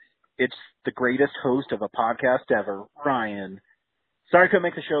nerds. It's the greatest host of a podcast ever, Ryan. Sorry I couldn't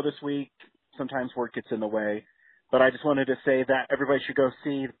make the show this week. Sometimes work gets in the way. But I just wanted to say that everybody should go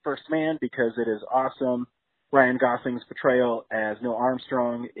see First Man because it is awesome. Ryan Gosling's portrayal as Neil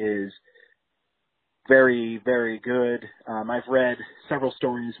Armstrong is very, very good. I've read several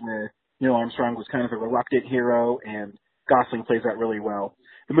stories where Neil Armstrong was kind of a reluctant hero, and Gosling plays that really well.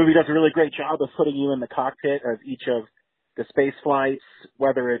 The movie does a really great job of putting you in the cockpit of each of the space flights,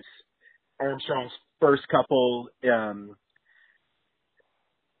 whether it's Armstrong's first couple, and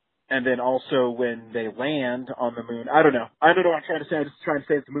then also when they land on the moon. I don't know what I'm trying to say. I'm just trying to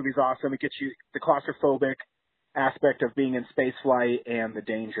say that the movie's awesome. It gets you the claustrophobic aspect of being in space flight and the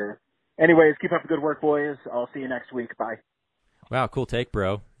danger. Anyways, keep up the good work, boys. I'll see you next week. Bye. Wow, cool take,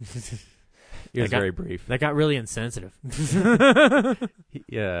 bro. He was very brief. That got really insensitive.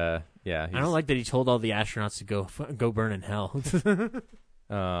 Yeah. I don't like that he told all the astronauts to go burn in hell.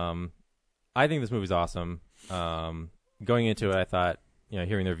 I think this movie's awesome. Going into it, I thought,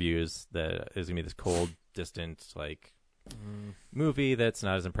 hearing their views, that it was gonna be this cold, distant, movie that's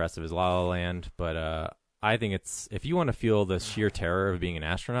not as impressive as La La Land. But I think if you want to feel the sheer terror of being an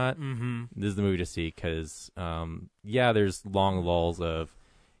astronaut, this is the movie to see because, there's long lulls of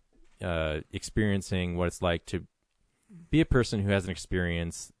experiencing what it's like to be a person who has an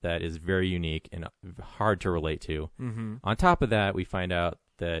experience that is very unique and hard to relate to. On top of that, we find out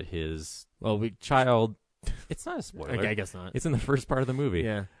that his child. It's not a spoiler. I guess not. It's in the first part of the movie.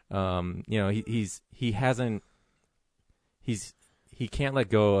 Yeah. He can't let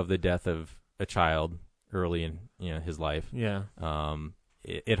go of the death of a child early in his life. Yeah.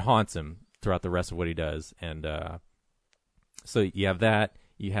 It haunts him throughout the rest of what he does, and so you have that.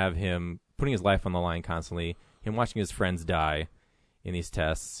 You have him putting his life on the line constantly, him watching his friends die in these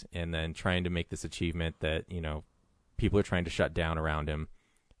tests, and then trying to make this achievement that, people are trying to shut down around him.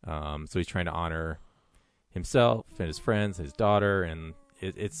 So he's trying to honor himself and his friends, his daughter, and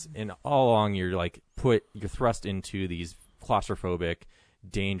it's in all along you're thrust into these claustrophobic,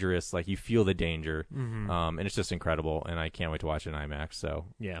 dangerous, you feel the danger, and it's just incredible, and I can't wait to watch it in IMAX. So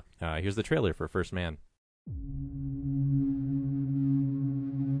yeah, here's the trailer for First Man.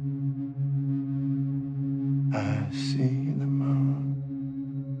 I see the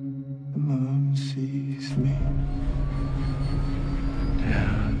moon sees me.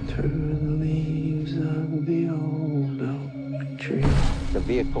 Down through the leaves of the old oak tree. The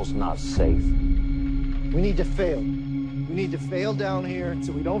vehicle's not safe. We need to fail. We need to fail down here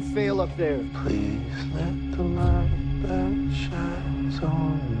so we don't fail up there. Please let the light that shines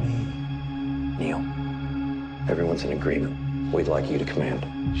on me. Neil, everyone's in agreement. We'd like you to command.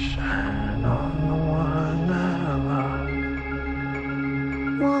 Shine on the one I love.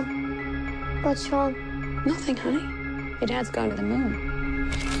 Mom, what's wrong? Nothing, honey. Your dad's going to the moon.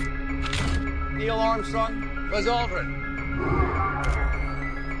 Neil Armstrong, Buzz Aldrin.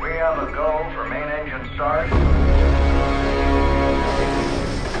 We have a go for main engine start.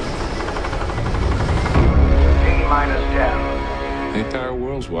 T-10. The entire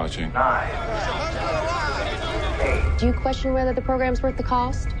world's watching. 9. Do you question whether the program's worth the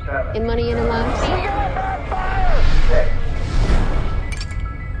cost? 7. In money and in lives? 6.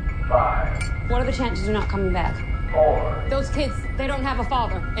 5. What are the chances you're not coming back? 4. Those kids, they don't have a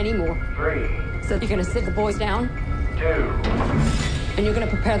father anymore. 3. So you're gonna sit the boys down? 2. And you're gonna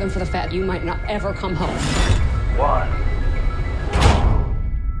prepare them for the fact you might not ever come home. 1.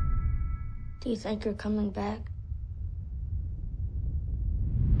 Do you think you're coming back?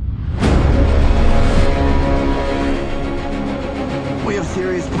 We have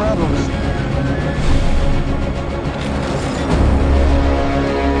serious problems.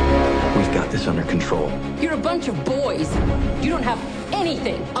 We've got this under control. You're a bunch of boys. You don't have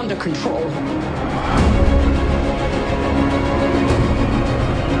anything under control.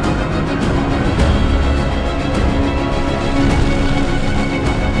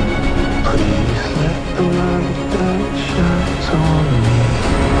 Please let the light that shines on me.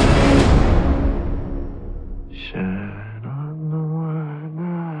 Shine on the one I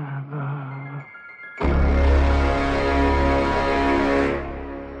love.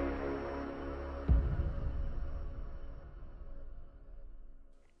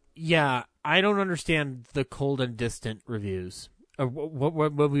 Yeah, I don't understand the cold and distant reviews.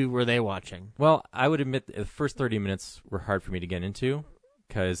 What movie were they watching? Well, I would admit the first 30 minutes were hard for me to get into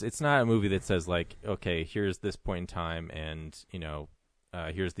because it's not a movie that says, like, okay, here's this point in time and,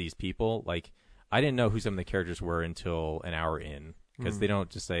 here's these people. Like, I didn't know who some of the characters were until an hour in because they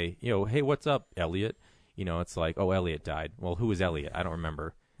don't just say, hey, what's up, Elliot? It's like, oh, Elliot died. Well, who was Elliot? I don't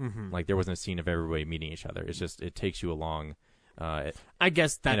remember. Mm-hmm. Like, there wasn't a scene of everybody meeting each other. It's just, it takes you along I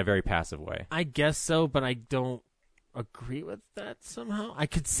guess that in a very passive way. I guess so, but I don't agree with that somehow. I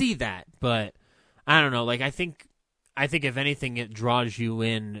could see that, but I don't know. Like, I think if anything, it draws you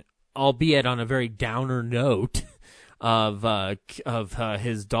in, albeit on a very downer note, of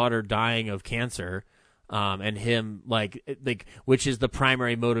his daughter dying of cancer, and him like which is the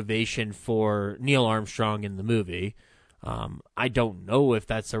primary motivation for Neil Armstrong in the movie. I don't know if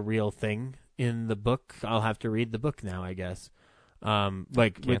that's a real thing in the book. I'll have to read the book now, I guess.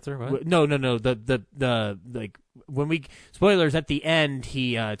 Like cancer? What? No. The like when we spoilers at the end,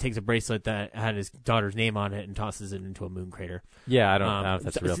 he takes a bracelet that had his daughter's name on it and tosses it into a moon crater. Yeah, I don't know if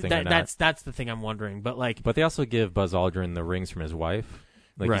that's a real thing or not. That's the thing I'm wondering. But they also give Buzz Aldrin the rings from his wife.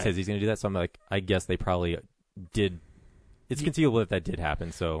 Like right. He says he's going to do that. So I'm like, I guess they probably did. It's conceivable that that did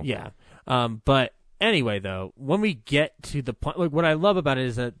happen. So yeah. But anyway, though, when we get to the point, like what I love about it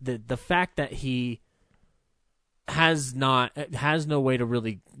is that the fact that he has no way to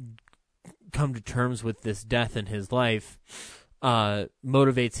really come to terms with this death in his life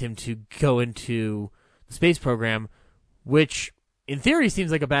motivates him to go into the space program, which in theory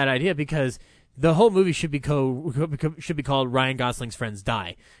seems like a bad idea because the whole movie should be called Ryan Gosling's Friends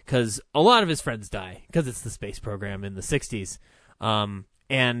Die, because a lot of his friends die because it's the space program in the 60s.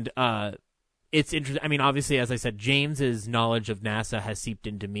 It's interesting. I mean, obviously, as I said, James's knowledge of NASA has seeped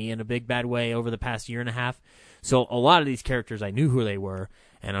into me in a big bad way over the past year and a half. So a lot of these characters, I knew who they were,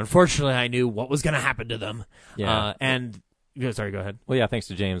 and unfortunately, I knew what was going to happen to them. Yeah. Sorry, go ahead. Well, yeah, thanks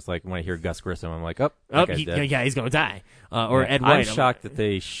to James. Like when I hear Gus Grissom, I'm like, he's dead. Yeah, he's going to die. Or Ed I'm White. shocked that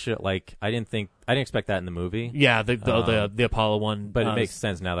they should. Like, I didn't expect that in the movie. Yeah, the Apollo one. But it makes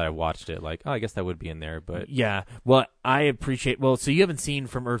sense now that I watched it. Like, I guess that would be in there. But yeah, well, I appreciate. Well, so you haven't seen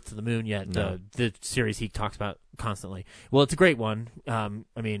From Earth to the Moon yet? No. The series he talks about constantly. Well, it's a great one.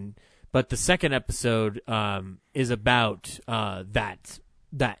 But the second episode is about that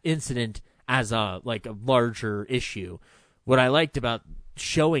incident as a larger issue. What I liked about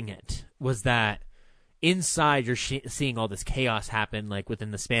showing it was that inside you're seeing all this chaos happen like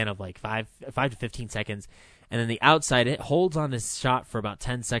within the span of like 5 to 15 seconds, and then the outside it holds on this shot for about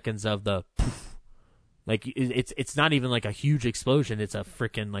 10 seconds of the poof. Like it's not even like a huge explosion, it's a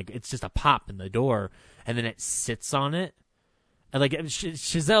freaking it's just a pop in the door, and then it sits on it. And like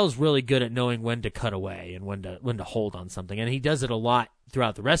Chazelle's really good at knowing when to cut away and when to hold on something, and he does it a lot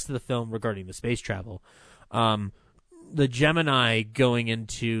throughout the rest of the film regarding the space travel. The Gemini going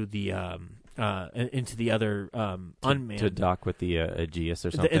into the other unmanned to dock with the Aegis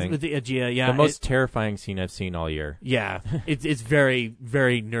or something. With the Aegis, yeah. The most terrifying scene I've seen all year. Yeah, it's very,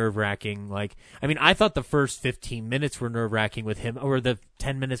 very nerve-wracking. Like, I mean, I thought the first 15 minutes were nerve-wracking with him, or the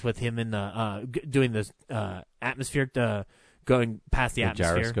 10 minutes with him in the doing the atmosphere, going past the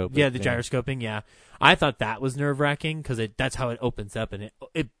atmosphere. Gyroscope. Yeah, the gyroscoping. Yeah, I thought that was nerve-wracking because that's how it opens up and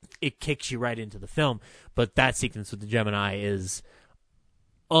it kicks you right into the film. But that sequence with the Gemini is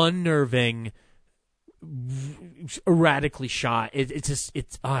unnerving, erratically shot.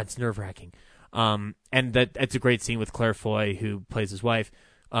 It's nerve-wracking. And it's a great scene with Claire Foy, who plays his wife,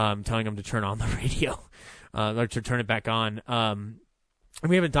 telling him to turn on the radio, or to turn it back on. And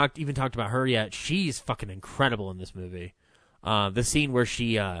we haven't talked about her yet. She's fucking incredible in this movie. The scene where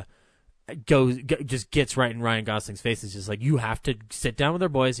she just gets right in Ryan Gosling's face is just like, you have to sit down with our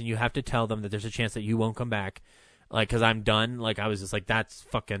boys and you have to tell them that there's a chance that you won't come back, like, because I'm done. Like, I was just like, that's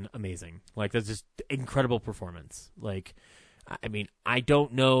fucking amazing. Like, that's just incredible performance. Like, I mean, I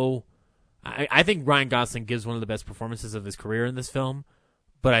don't know. I think Ryan Gosling gives one of the best performances of his career in this film,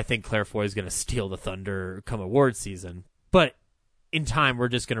 but I think Claire Foy is going to steal the thunder come awards season. But in time, we're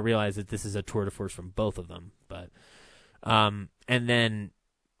just going to realize that this is a tour de force from both of them. But and then,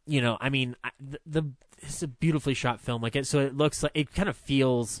 I mean, it's a beautifully shot film. Like, so it looks like, it kind of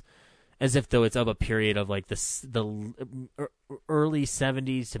feels as if though it's of a period of like the early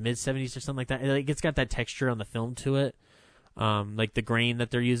 70s to mid 70s or something like that. Like, it's got that texture on the film to it. Like the grain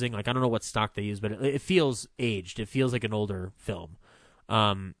that they're using, like, I don't know what stock they use, but it feels aged. It feels like an older film.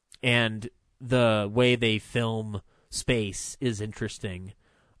 And the way they film space is interesting.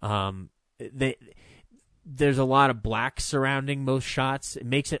 There's a lot of black surrounding most shots. It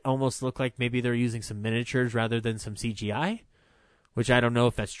makes it almost look like maybe they're using some miniatures rather than some CGI, which I don't know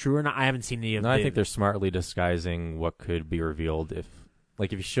if that's true or not. I haven't seen any of I think they're smartly disguising what could be revealed if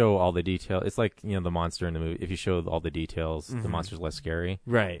you show all the detail. It's like, the monster in the movie. If you show all the details, the monster's less scary.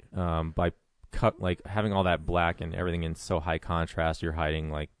 Right. By having all that black and everything in so high contrast, you're hiding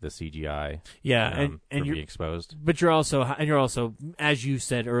the CGI. Yeah, and you're being exposed. But you're also, as you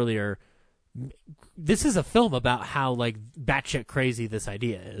said earlier, this is a film about how batshit crazy this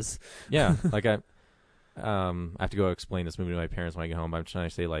idea is. Yeah, I have to go explain this movie to my parents when I get home. I'm trying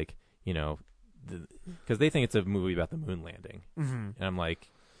to say because they think it's a movie about the moon landing, and I'm like,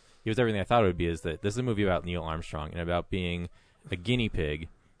 it was everything I thought it would be. Is that this is a movie about Neil Armstrong and about being a guinea pig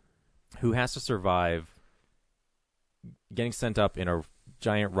who has to survive getting sent up in a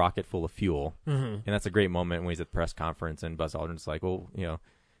giant rocket full of fuel, and that's a great moment when he's at the press conference and Buzz Aldrin's like, well,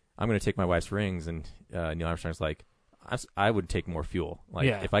 I'm going to take my wife's rings, and Neil Armstrong's like, I would take more fuel,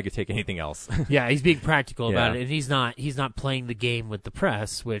 if I could take anything else. Yeah, he's being practical about it, and he's not playing the game with the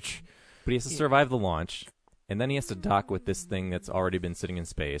press, but he has to survive the launch, and then he has to dock with this thing that's already been sitting in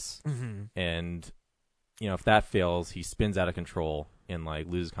space, and if that fails, he spins out of control and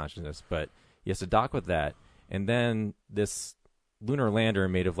loses consciousness. But he has to dock with that, and then this lunar lander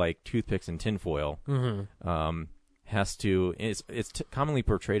made of toothpicks and tinfoil has to. It's commonly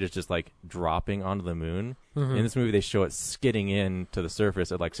portrayed as just dropping onto the moon. In this movie, they show it skidding in to the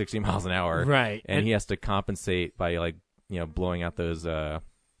surface at 60 miles an hour, right? And he has to compensate by blowing out those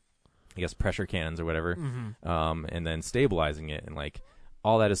pressure cannons or whatever, and then stabilizing it, and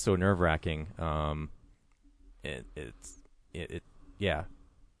all that is so nerve wracking. It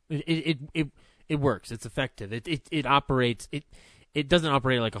works. It's effective. It operates. It doesn't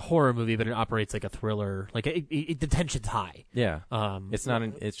operate like a horror movie, but it operates like a thriller. The tension's high. Yeah. It's not.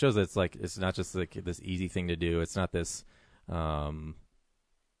 It shows that it's not just this easy thing to do. It's not this.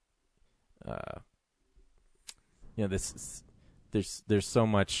 There's so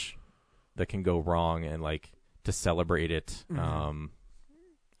much that can go wrong, and to celebrate it. I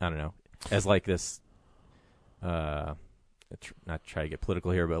don't know, as this. Not try to get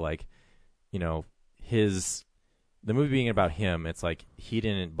political here, but the movie being about him, it's he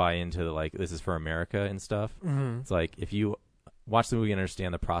didn't buy into this is for America and stuff. It's if you watch the movie and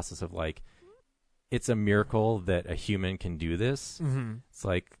understand the process of it's a miracle that a human can do this. It's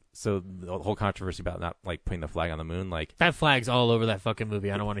so the whole controversy about not putting the flag on the moon, that flag's all over that fucking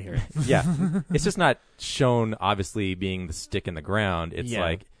movie. I don't want to hear it. Yeah, it's just not shown obviously being the stick in the ground. It's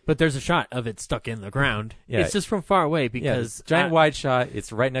but there's a shot of it stuck in the ground. Yeah. It's just from far away because giant wide shot.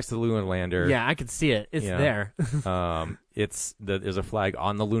 It's right next to the lunar lander. Yeah, I can see it. It's there. There's a flag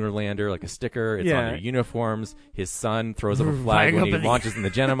on the lunar lander, a sticker. It's on their uniforms. His son throws up a flag when he launches in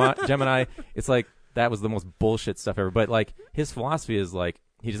the Gemini. It's that was the most bullshit stuff ever. But his philosophy is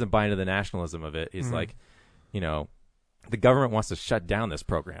he doesn't buy into the nationalism of it. He's the government wants to shut down this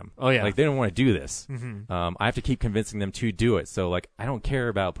program. Oh yeah, they don't want to do this. I have to keep convincing them to do it. So I don't care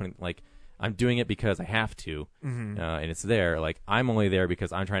about putting I'm doing it because I have to, and it's there. I'm only there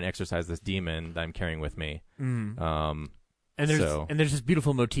because I'm trying to exorcise this demon that I'm carrying with me. And there's this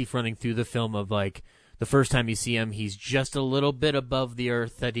beautiful motif running through the film of the first time you see him, he's just a little bit above the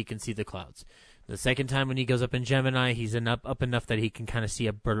earth that he can see the clouds. The second time when he goes up in Gemini, he's up enough that he can kind of see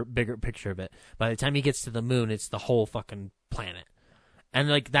a bigger picture of it. By the time he gets to the moon, it's the whole fucking planet. And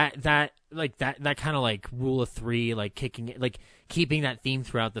that kind of rule of three, kicking it, keeping that theme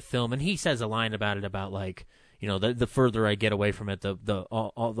throughout the film. And he says a line about it about the further I get away from it,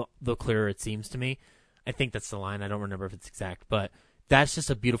 the clearer it seems to me. I think that's the line. I don't remember if it's exact, but that's just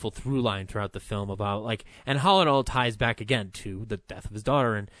a beautiful through line throughout the film about and how it all ties back again to the death of his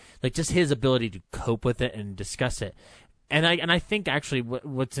daughter and just his ability to cope with it and discuss it. And I think actually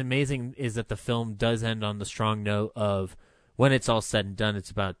what's amazing is that the film does end on the strong note of when it's all said and done,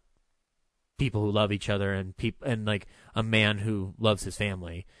 it's about people who love each other and a man who loves his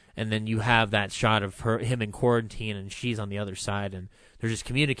family. And then you have that shot of him in quarantine and she's on the other side and they're just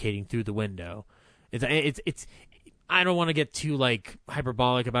communicating through the window. It's I don't want to get too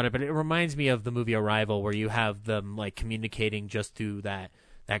hyperbolic about it, but it reminds me of the movie Arrival, where you have them communicating just through that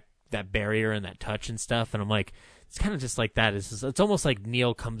barrier and that touch and stuff. And I'm it's kind of just like that. It's almost like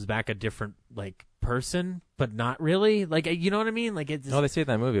Neil comes back a different person, but not really. You know what I mean? It's no, they say in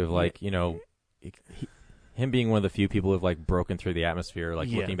that movie of him being one of the few people who've broken through the atmosphere,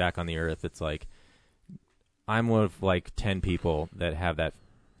 looking back on the Earth. It's I'm one of 10 people that have that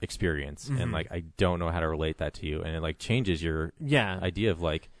experience, and I don't know how to relate that to you, and it changes your idea of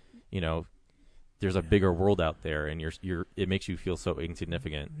there's a bigger world out there, and it makes you feel so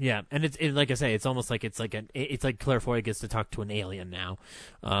insignificant. Yeah, and it's like I say, it's almost like it's like Claire Foy gets to talk to an alien now,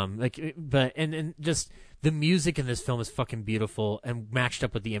 and just the music in this film is fucking beautiful and matched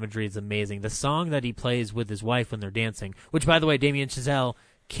up with the imagery is amazing. The song that he plays with his wife when they're dancing, which by the way, Damien Chazelle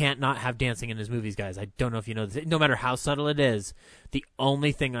can't not have dancing in his movies, guys. I don't know if you know this. No matter how subtle it is, the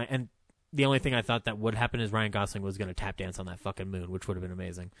only thing I thought that would happen is Ryan Gosling was going to tap dance on that fucking moon, which would have been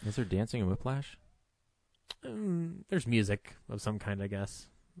amazing. Is there dancing in Whiplash? There's music of some kind, I guess.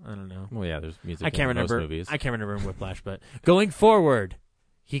 I don't know. Well, yeah, there's music. I can't in remember. most movies. I can't remember in Whiplash, but going forward,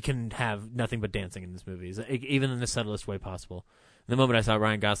 he can have nothing but dancing in his movies, even in the subtlest way possible. The moment I saw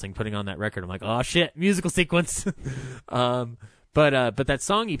Ryan Gosling putting on that record, I'm like, oh shit, musical sequence. But that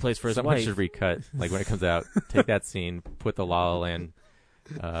song he plays for his Someone wife should recut, like when it comes out, take that scene, put the La La Land,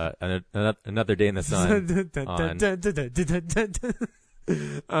 Another Day in the Sun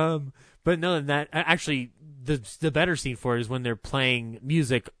on. But no, that actually the better scene for it is when they're playing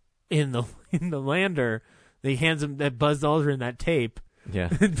music in the lander. They hands him that Buzz Aldrin that tape. Yeah.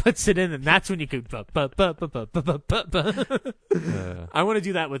 And puts it in, and that's when you could. I want to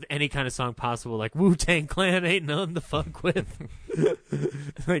do that with any kind of song possible, like Wu-Tang Clan ain't none to fuck with.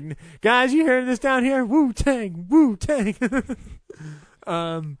 Like, guys, you hearing this down here? Wu-Tang, Wu-Tang.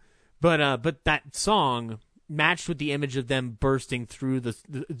 But that song matched with the image of them bursting through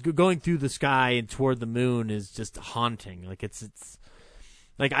going through the sky and toward the moon is just haunting. Like it's.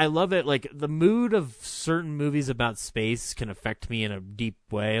 Like, I love it. Like, the mood of certain movies about space can affect me in a deep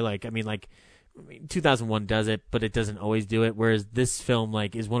way. Like, I mean, 2001 does it, but it doesn't always do it. Whereas this film,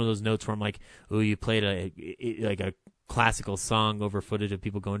 like, is one of those notes where I'm like, oh, you played a classical song over footage of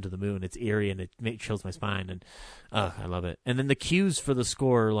people going to the moon. It's eerie and it chills my spine. And, I love it. And then the cues for the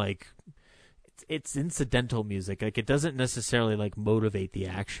score, like, it's incidental music. Like, it doesn't necessarily, like, motivate the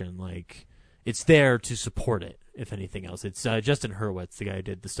action. Like, it's there to support it, if anything else. It's Justin Hurwitz, the guy who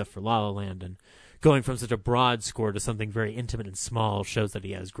did the stuff for La La Land, and going from such a broad score to something very intimate and small shows that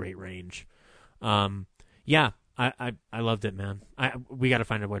he has great range. Yeah, I loved it, man. We got to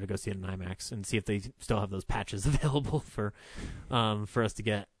find a way to go see it in IMAX and see if they still have those patches available for us to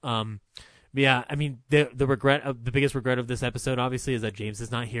get. Yeah, I mean, the biggest regret of this episode, obviously, is that James is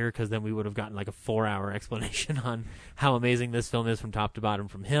not here, because then we would have gotten like a 4-hour explanation on how amazing this film is from top to bottom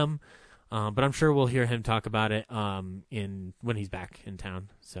from him. But I'm sure we'll hear him talk about it when he's back in town.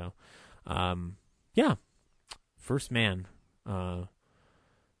 So, yeah, First Man. So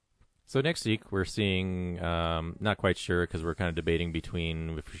next week we're seeing, not quite sure, because we're kind of debating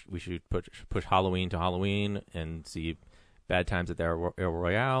between if we should push Halloween to Halloween and see Bad Times at the El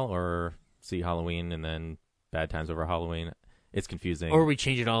Royale, or see Halloween and then Bad Times over Halloween. It's confusing. Or we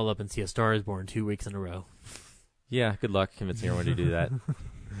change it all up and see A Star Is Born 2 weeks in a row. Yeah, good luck convincing everyone to do that.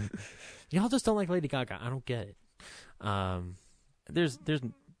 Y'all just don't like Lady Gaga. I don't get it. There's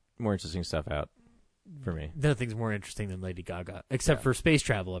more interesting stuff out for me. Nothing's more interesting than Lady Gaga, except for space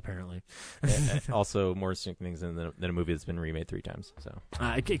travel, apparently. Also, more interesting things than a movie that's been remade 3 times. So,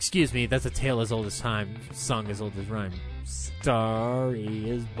 excuse me, that's a tale as old as time, song as old as rhyme. Starry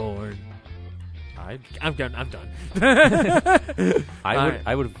is born. I'm done.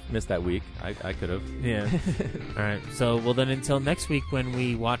 I would have missed that week. I could have. Yeah. All right. So, well, then until next week when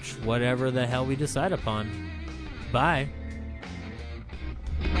we watch whatever the hell we decide upon. Bye.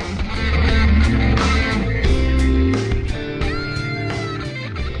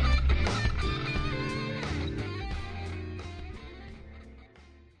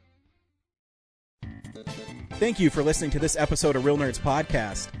 Thank you for listening to this episode of Real Nerds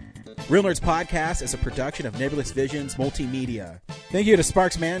Podcast. Real Nerds Podcast is a production of Nebulous Visions Multimedia. Thank you to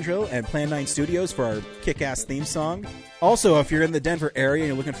Sparks Mandrill and Plan 9 Studios for our kick-ass theme song. Also, if you're in the Denver area and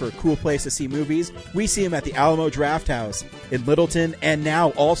you're looking for a cool place to see movies, we see them at the Alamo Drafthouse in Littleton and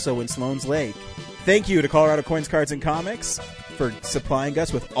now also in Sloan's Lake. Thank you to Colorado Coins, Cards, and Comics for supplying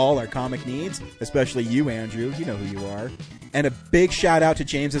us with all our comic needs, especially you, Andrew. You know who you are. And a big shout out to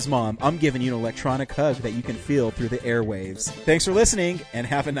James's mom. I'm giving you an electronic hug that you can feel through the airwaves. Thanks for listening, and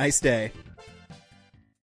have a nice day.